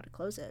didn't know how to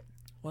close it?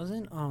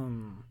 Wasn't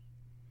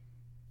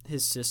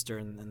his sister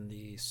in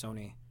the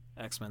Sony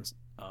X-Men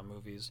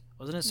movies,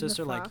 wasn't his In the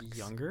sister, like, Fox?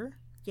 younger?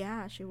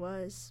 Yeah, she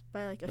was.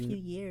 By, like, a few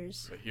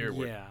years. But here,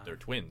 Yeah. they're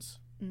twins.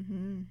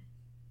 Mm-hmm.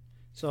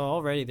 So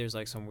already there's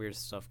like some weird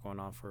stuff going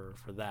on for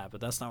that, but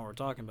that's not what we're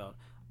talking about.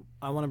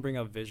 I want to bring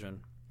up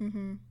Vision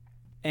Mm-hmm.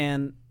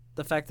 and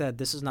the fact that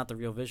this is not the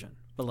real Vision,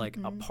 but like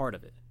a part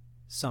of it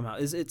somehow.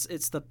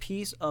 It's the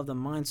piece of the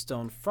Mind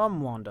Stone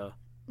from Wanda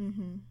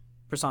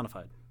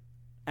personified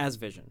as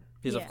Vision,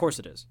 because Yeah. of course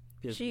it is.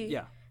 Because, She-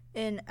 yeah.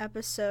 In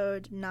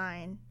episode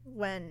 9,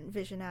 when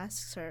Vision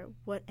asks her,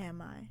 "What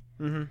am I?"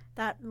 Mm-hmm.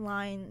 That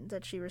line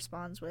that she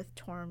responds with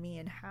tore me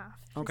in half.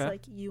 She's Okay.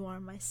 like, you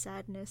are my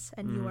sadness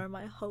and you are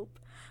my hope,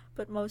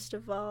 but most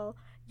of all,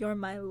 you're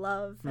my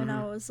love. And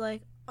I was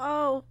like,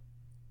 oh,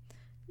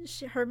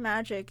 her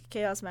magic,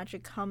 chaos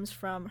magic, comes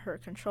from her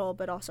control,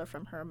 but also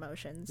from her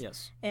emotions.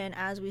 Yes. And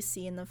as we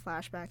see in the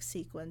flashback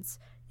sequence,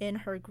 in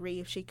her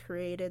grief, she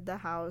created the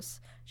house,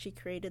 she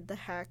created the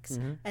hex,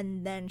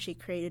 and then she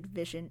created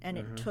Vision, and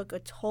it took a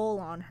toll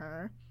on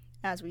her,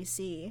 as we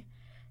see.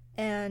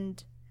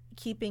 And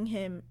keeping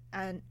him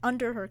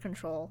under her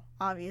control,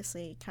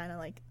 obviously, kind of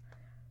like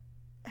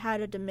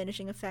had a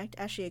diminishing effect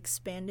as she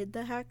expanded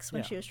the hex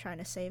when Yeah. she was trying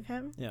to save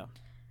him. Yeah.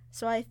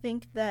 So I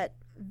think that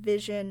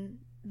Vision,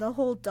 the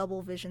whole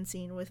double Vision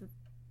scene with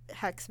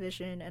Hex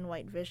Vision and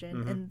White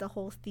Vision, and the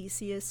whole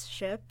Theseus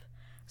ship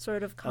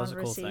sort of That was a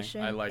cool thing.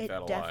 conversation, I like it that a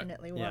lot.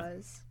 definitely Yeah.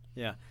 was.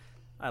 Yeah.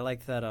 I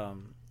like that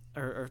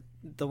or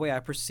the way I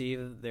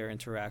perceive their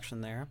interaction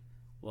there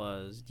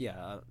was,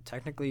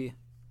 technically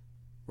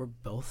we're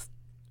both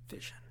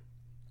Vision.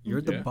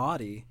 You're the Yeah.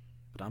 body,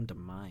 but I'm the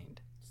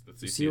mind. It's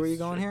the You see where you're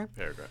going Theseus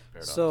here?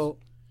 paradox. So,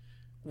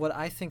 what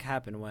I think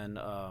happened when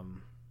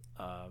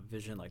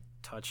Vision like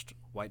touched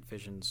White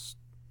Vision's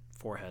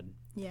forehead,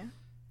 Yeah.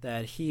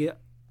 that he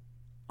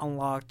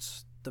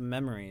unlocked the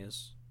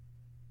memories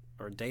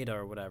or data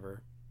or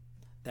whatever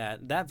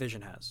that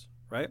Vision has,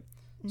 right?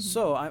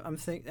 So I'm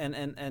thinking,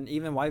 and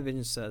even White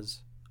Vision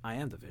says, "I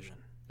am the Vision,"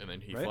 And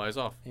then he Right? flies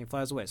off. and he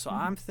flies away. So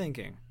I'm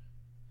thinking,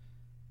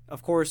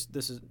 of course,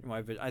 this is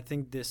White Vision. I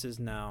think this is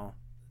now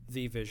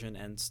the Vision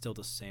and still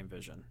the same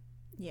Vision.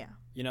 Yeah.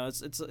 You know,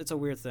 it's a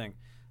weird thing.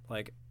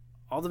 Like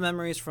all the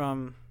memories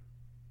from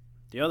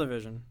the other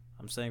Vision,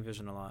 I'm saying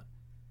Vision a lot,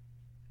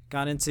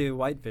 got into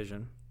White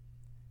Vision.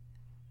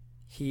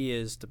 He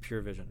is the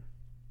pure Vision,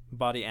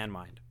 body and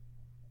mind,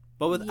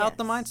 but without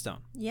the Yes. Mind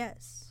Stone,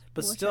 Yes.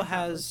 but which still I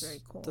thought was has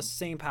very cool. the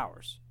same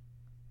powers.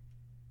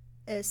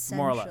 Essentially.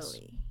 more or less.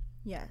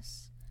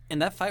 Yes.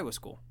 And that fight was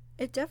cool.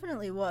 It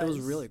definitely was. It was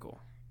really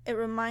cool. It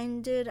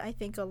reminded, I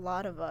think, a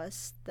lot of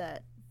us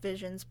that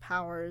Vision's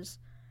powers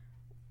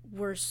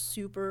were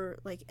super,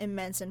 like,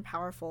 immense and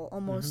powerful,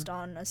 almost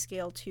on a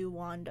scale to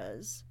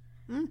Wanda's.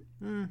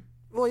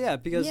 Well, yeah,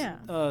 because Yeah.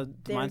 the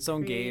They Mind were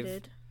Stone gave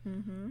created.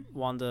 Mm-hmm.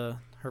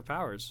 Wanda her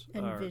powers.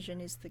 And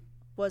Vision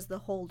was the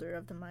holder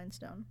of the Mind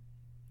Stone.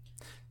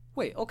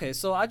 Wait, okay,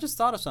 so I just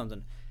thought of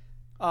something.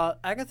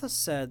 Agatha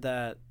said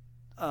that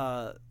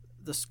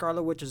the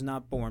Scarlet Witch is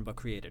not born but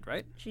created,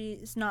 right? She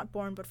is not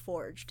born but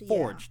forged.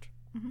 Forged.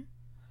 Mhm.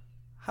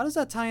 How does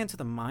that tie into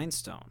the Mind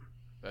Stone?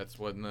 That's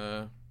when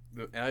the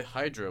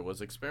Hydra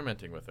was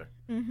experimenting with her.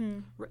 Yeah. Mm-hmm.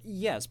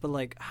 Yes, but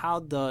like, how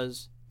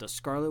does the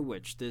Scarlet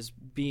Witch, this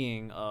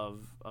being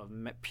of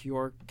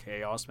pure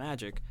chaos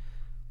magic,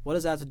 what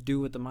does that have to do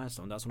with the Mind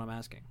Stone? That's what I'm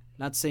asking.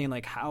 Not saying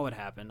like how it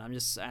happened. I'm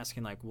just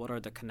asking like, what are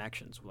the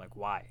connections? Like,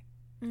 why?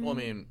 Well, I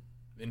mean,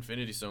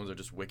 Infinity Stones are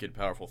just wicked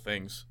powerful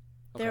things.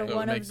 They're So it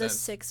one of makes the sense.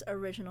 6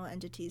 original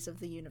entities of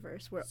the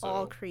universe where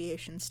all So-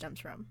 creation stems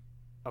from.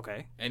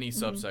 Okay. Any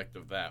subsect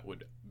of that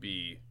would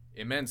be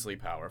immensely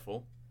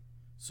powerful.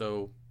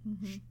 So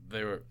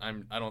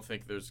I don't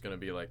think there's gonna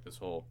be like this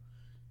whole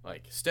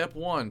like step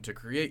 1 to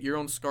create your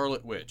own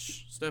Scarlet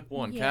Witch. Step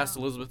 1, cast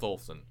Yeah. Elizabeth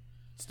Olsen.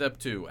 Step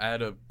 2,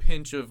 add a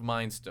pinch of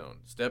Mind Stone.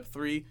 Step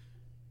 3,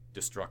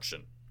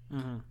 destruction.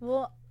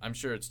 Well, I'm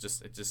sure it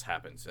just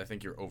happens. I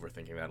think you're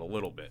overthinking that a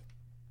little bit.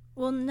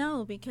 Well,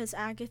 no, because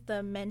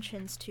Agatha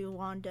mentions to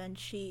Wanda, and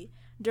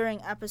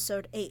during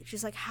episode 8,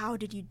 she's like, "How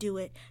did you do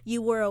it?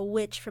 You were a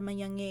witch from a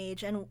young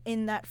age." And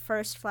in that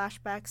first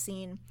flashback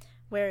scene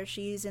where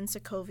she's in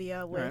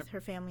Sokovia with Right.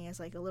 her family as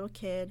like a little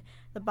kid,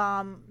 the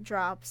bomb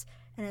drops,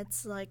 and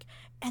it's like,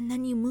 "And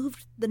then you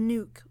moved the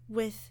nuke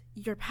with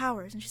your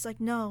powers." And she's like,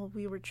 "No,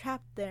 we were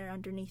trapped there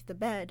underneath the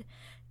bed.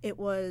 It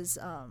was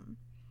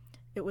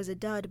a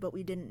dud, but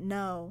we didn't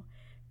know."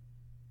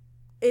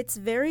 It's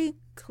very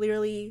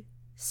clearly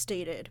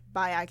stated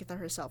by Agatha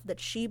herself that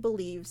she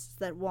believes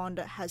that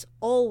Wanda has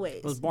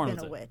always Was born been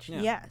with a it. witch.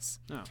 Yeah. Yes.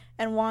 Yeah.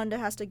 And Wanda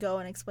has to go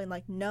and explain,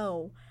 like,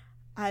 "No,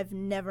 I've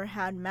never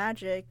had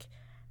magic."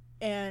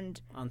 And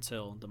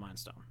Until the Mind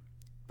Stone.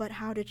 but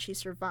how did she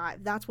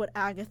survive? That's what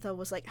Agatha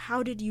was like,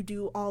 "How did you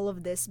do all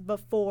of this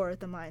before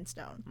the Mind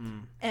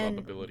Stone?" And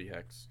Probability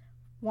hex.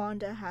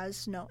 Wanda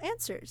has no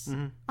answers.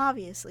 Mhm.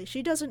 Obviously,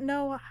 she doesn't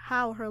know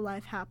how her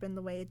life happened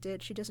the way it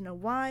did. She doesn't know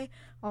why.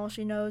 All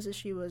she knows is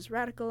she was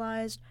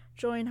radicalized,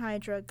 joined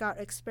Hydra, got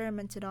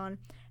experimented on,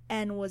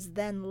 and was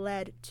then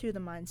led to the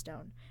Mind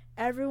Stone.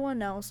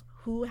 Everyone else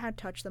who had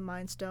touched the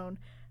Mind Stone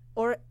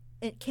or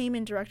it came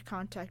in direct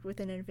contact with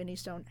an Infinity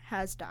Stone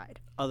has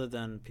died. Other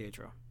than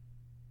Pietro.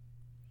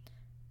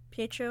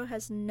 Pietro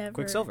has never.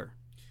 Quicksilver.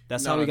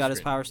 That's Not how he on got his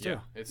screen. powers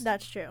Yeah, too.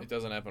 That's true. It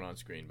doesn't happen on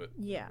screen, but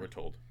Yeah. we're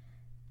told.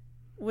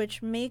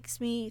 Which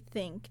makes me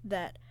think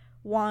that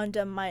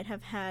Wanda might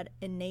have had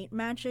innate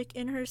magic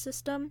in her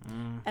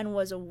system and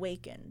was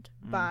awakened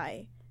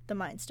by the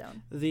Mind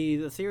Stone.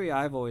 The theory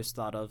I've always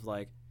thought of,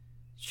 like,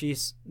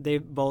 they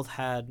both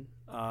had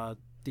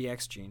the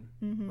X gene,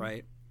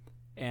 right?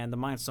 And the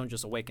Mind Stone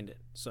just awakened it.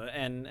 So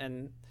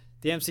and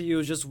the MCU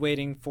was just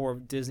waiting for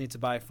Disney to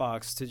buy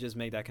Fox to just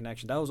make that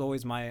connection. That was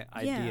always my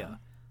idea. Yeah.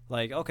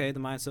 Like, okay, the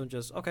Mind Stone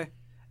just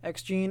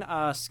X gene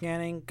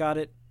scanning, got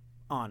it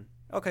on.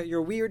 Okay,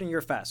 you're weird and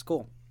you're fast.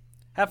 Cool,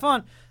 have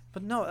fun.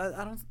 But no,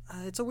 I don't.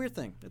 It's a weird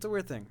thing.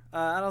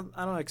 I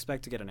don't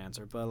expect to get an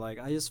answer, but like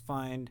I just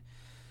find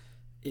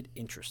it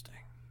interesting.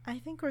 I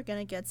think we're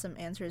gonna get some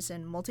answers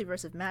in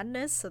Multiverse of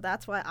Madness, so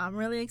that's why I'm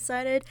really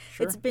excited.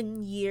 Sure. It's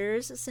been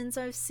years since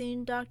I've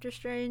seen Doctor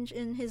Strange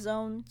in his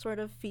own sort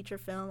of feature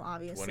film,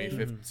 obviously.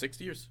 25th,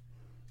 6 years.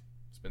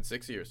 It's been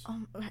 6 years.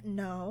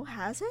 No,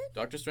 has it?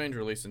 Doctor Strange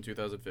released in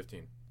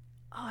 2015.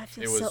 Oh, I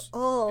feel It so was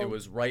old. It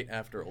was right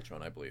after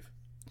Ultron, I believe.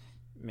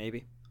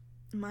 Maybe.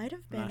 Might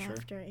have been Not sure.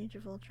 after Age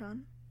of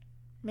Ultron.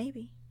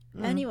 Maybe.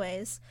 Mhm.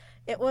 Anyways,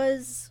 it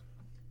was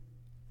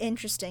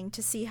interesting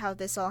to see how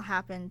this all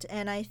happened,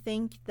 and I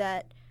think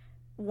that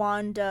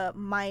Wanda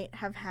might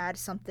have had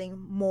something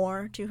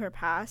more to her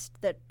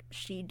past that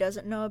she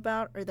doesn't know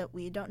about or that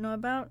we don't know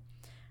about.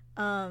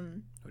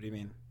 What do you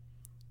mean?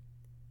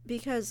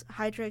 Because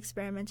Hydra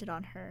experimented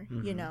on her,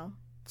 you Mhm. know,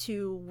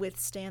 to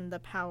withstand the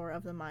power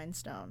of the Mind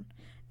Stone.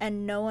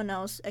 And no one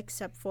else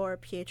except for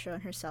Pietro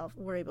and herself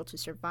were able to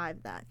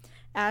survive that.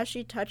 As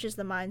she touches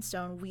the Mind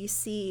Stone, we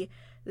see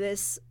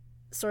this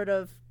sort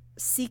of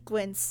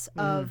sequence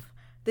of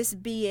this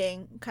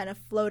being kind of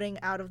floating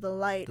out of the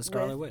light. The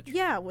Scarlet with, Witch.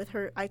 Yeah, with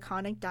her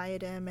iconic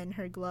diadem and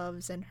her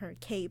gloves and her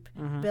cape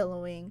Mm-hmm.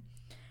 billowing.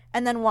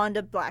 And then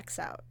Wanda blacks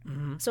out.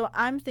 Mm-hmm. So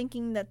I'm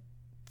thinking that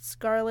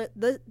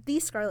the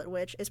Scarlet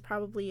Witch is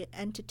probably an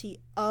entity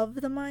of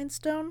the Mind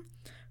Stone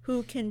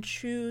who can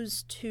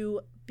choose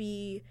to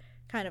be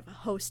kind of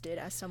hosted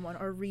as someone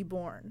or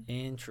reborn.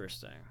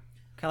 Interesting.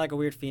 Kind of like a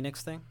weird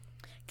Phoenix thing.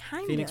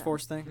 Kind of. Phoenix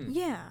Force thing.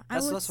 Yeah,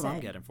 That's I would what say. I'm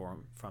getting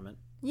from it.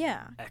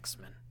 Yeah.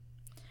 X-Men.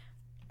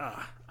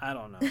 I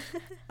don't know.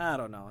 I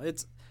don't know.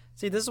 This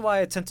is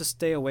why I tend to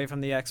stay away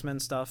from the X-Men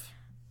stuff.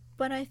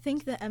 But I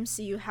think the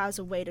MCU has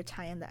a way to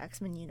tie in the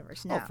X-Men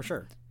universe now. Oh, for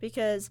sure.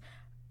 Because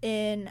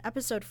in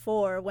episode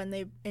 4, when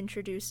they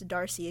introduce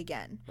Darcy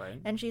again, Right.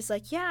 and she's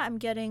like, yeah, I'm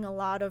getting a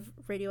lot of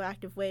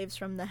radioactive waves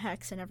from the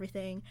Hex and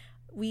everything.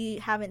 We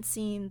haven't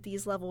seen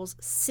these levels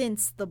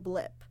since the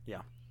blip.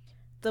 Yeah.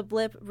 The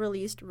blip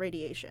released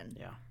radiation.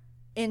 Yeah.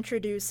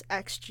 Introduce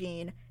X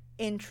gene.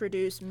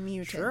 Introduce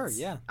mutants. Sure,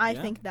 yeah, I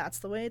yeah. think that's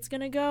the way it's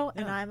going to go.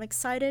 And Yeah. I'm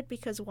excited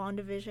because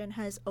WandaVision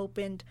has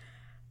opened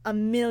a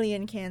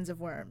million cans of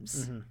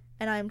worms. Mm-hmm.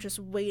 And I'm just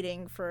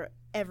waiting for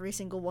every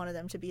single one of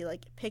them to be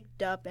like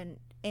picked up and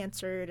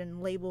answered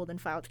and labeled and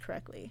filed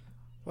correctly.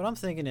 What I'm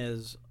thinking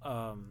is,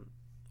 I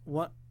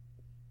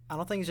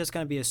don't think it's just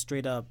going to be a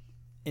straight up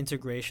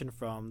integration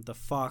from the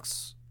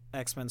Fox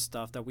X-Men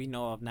stuff that we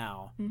know of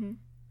now. Mm-hmm.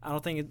 I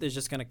don't think it's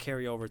just going to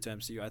carry over to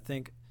MCU. I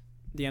think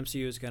the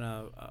MCU is going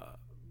to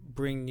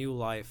bring new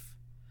life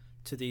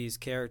to these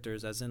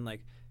characters, as in,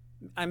 like,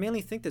 I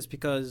mainly think this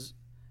because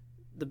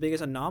the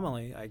biggest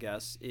anomaly, I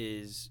guess,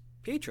 is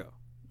Pietro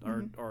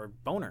or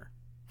Boner,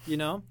 you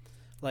know?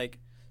 Like,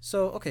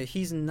 so, okay,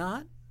 he's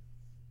not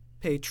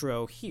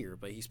Pietro here,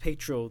 but he's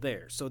Pietro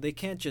there. So they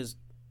can't just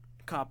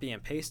copy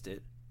and paste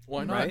it.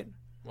 Why not? Right?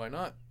 Why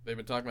not? They've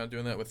been talking about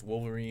doing that with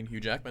Wolverine, Hugh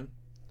Jackman.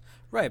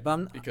 Right,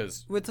 but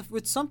Because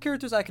with some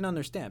characters I can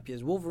understand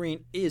because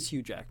Wolverine is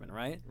Hugh Jackman,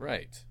 right?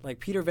 right, Like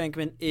Peter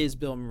Venkman is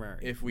Bill Murray.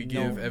 if we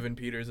give Evan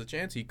Peters a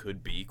chance, he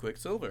could be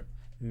Quicksilver.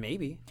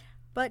 Maybe.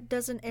 But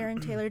doesn't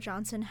Aaron Taylor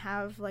Johnson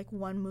have like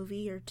one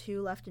movie or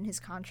two left in his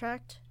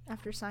contract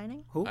after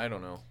signing? Who? I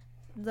don't know.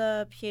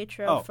 The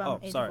Pietro from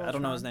Age sorry, of I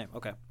don't know his Ultron. name.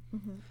 Okay,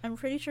 I'm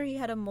pretty sure he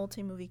had a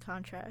multi-movie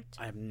contract.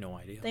 I have no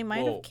idea. They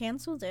might Whoa. have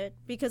canceled it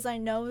because I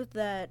know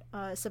that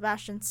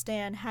Sebastian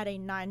Stan had a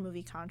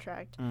 9-movie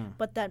contract,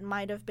 but that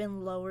might have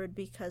been lowered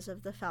because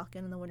of the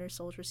Falcon and the Winter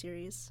Soldier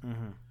series.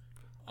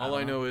 All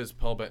I know is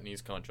Paul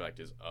Bettany's contract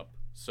is up,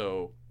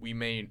 so we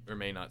may or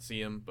may not see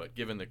him. But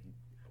given the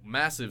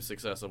massive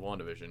success of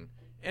WandaVision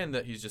and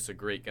that he's just a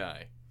great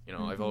guy, you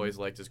know, I've always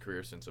liked his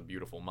career since A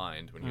Beautiful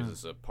Mind when he was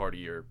just a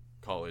party or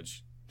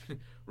college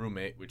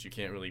roommate, which you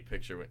can't really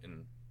picture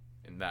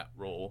in that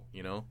role,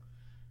 you know.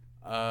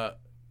 I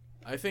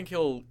think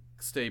he'll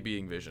stay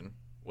being Vision,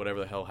 whatever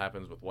the hell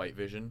happens with White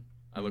Vision.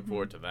 I look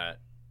forward to that,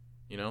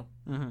 you know.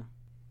 Mm-hmm.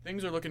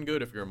 Things are looking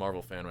good if you're a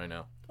Marvel fan right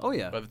now. Oh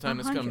yeah. By the time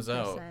this comes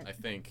out, 100%. I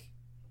think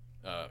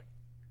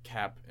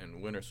Cap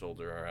and Winter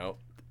Soldier are out.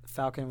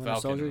 Falcon Winter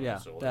Falcon Soldier. and Yeah,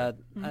 Winter Soldier.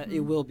 that it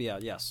will be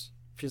out. Yes,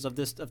 because of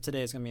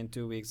today, it's gonna be in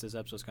 2 weeks. This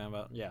episode's coming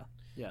out. Yeah,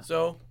 yeah.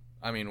 So,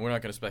 I mean, we're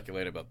not going to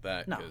speculate about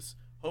that No. because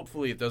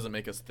hopefully it doesn't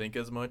make us think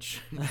as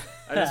much.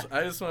 I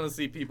just want to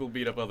see people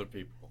beat up other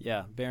people.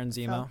 Yeah, Baron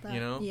Zemo. Felt that. You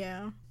know?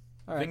 Yeah.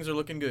 All right. Things are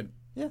looking good.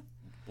 Yeah.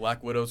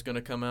 Black Widow's going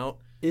to come out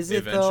Is it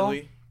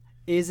eventually. though?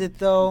 Is it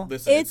though?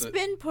 Listen, It's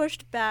been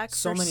pushed back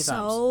So for many so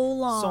times.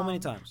 long. So many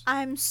times.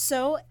 I'm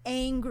so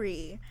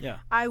angry. Yeah.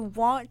 I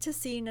want to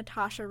see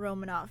Natasha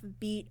Romanoff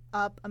beat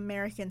up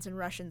Americans and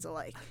Russians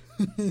alike.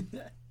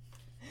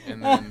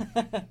 and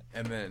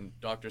then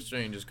Doctor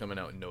Strange is coming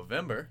out in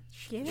November,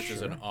 Yeah. which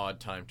is an odd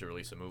time to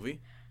release a movie.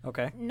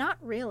 Okay. Not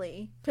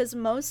really, because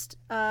most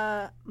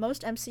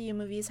MCU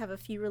movies have a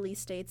few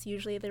release dates.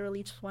 Usually they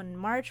release one in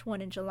March,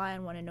 one in July,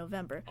 and one in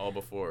November. All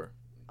before.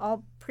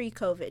 All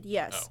pre-COVID,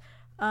 yes.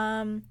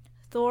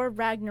 Thor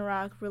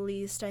Ragnarok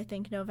released, I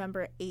think,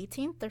 November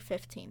 18th or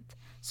 15th.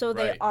 So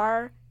they Right.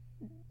 are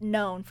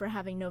known for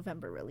having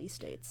November release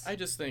dates. I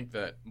just think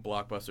that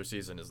blockbuster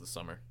season is the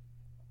summer.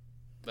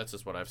 That's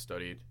just what I've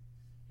studied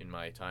in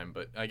my time.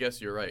 But I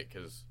guess you're right,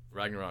 because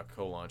Ragnarok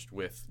co-launched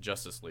with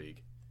Justice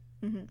League.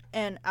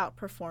 And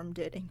outperformed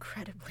it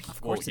incredibly.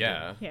 Of Well, course. it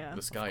yeah, did. Yeah.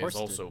 the sky course is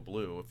it also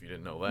blue, if you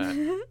didn't know that.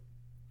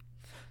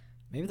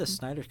 Maybe the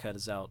Snyder Cut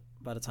is out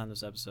by the time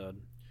this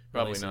episode.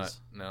 Probably releases.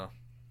 not, no.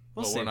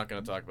 We'll But see. we're not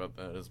going to talk about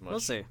that as much. We'll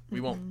see.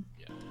 We won't.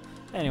 Yeah.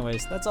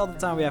 Anyways, that's all the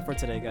time we have for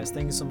today, guys.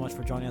 Thank you so much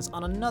for joining us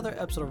on another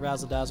episode of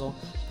Razzle Dazzle.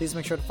 Please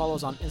make sure to follow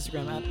us on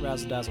Instagram at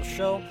Razzle Dazzle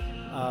Show.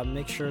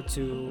 Make sure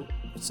to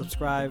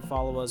subscribe,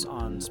 follow us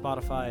on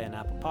Spotify and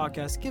Apple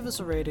Podcasts. Give us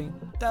a rating.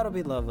 That'll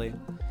be lovely.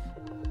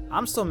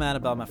 I'm still mad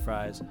about my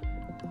fries.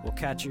 We'll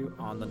catch you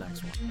on the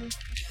next one.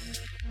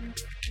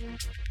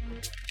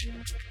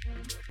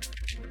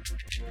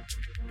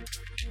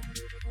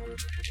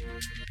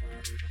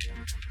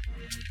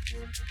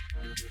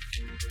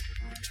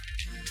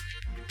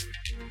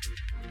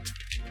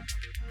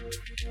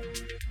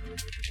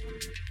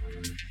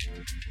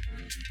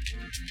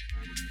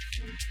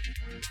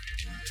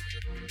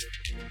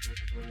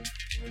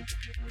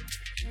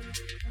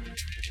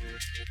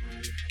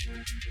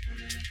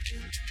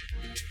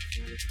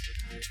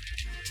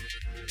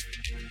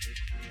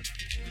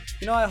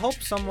 You know, I hope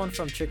someone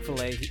from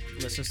Chick-fil-A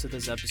listens to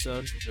this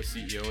episode. The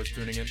CEO is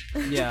tuning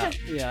in.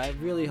 Yeah, I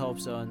really hope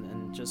so.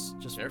 And just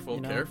Careful,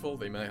 you know, careful.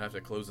 They might have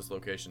to close this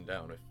location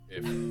down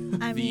if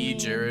I the mean,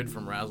 Jared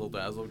from Razzle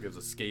Dazzle gives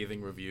a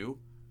scathing review.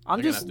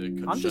 I'm They're just gonna have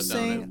to I'm shut just down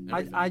saying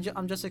everything.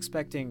 I'm just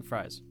expecting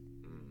fries.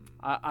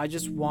 I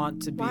just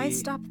want to be. why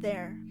stop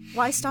there?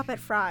 Why stop at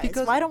fries?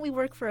 Because- Why don't we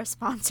work for a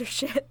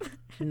sponsorship?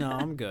 No,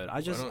 I'm good. I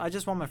don't-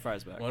 just want my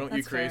fries back. Why don't you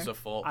That's create fair. a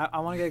fault? I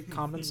want to get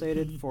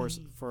compensated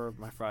for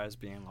my fries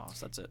being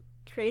lost. That's it.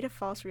 Create a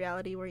false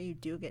reality where you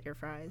do get your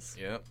fries.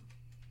 Yep.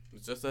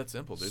 It's just that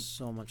simple, dude.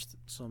 So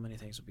many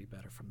things would be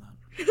better from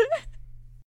that.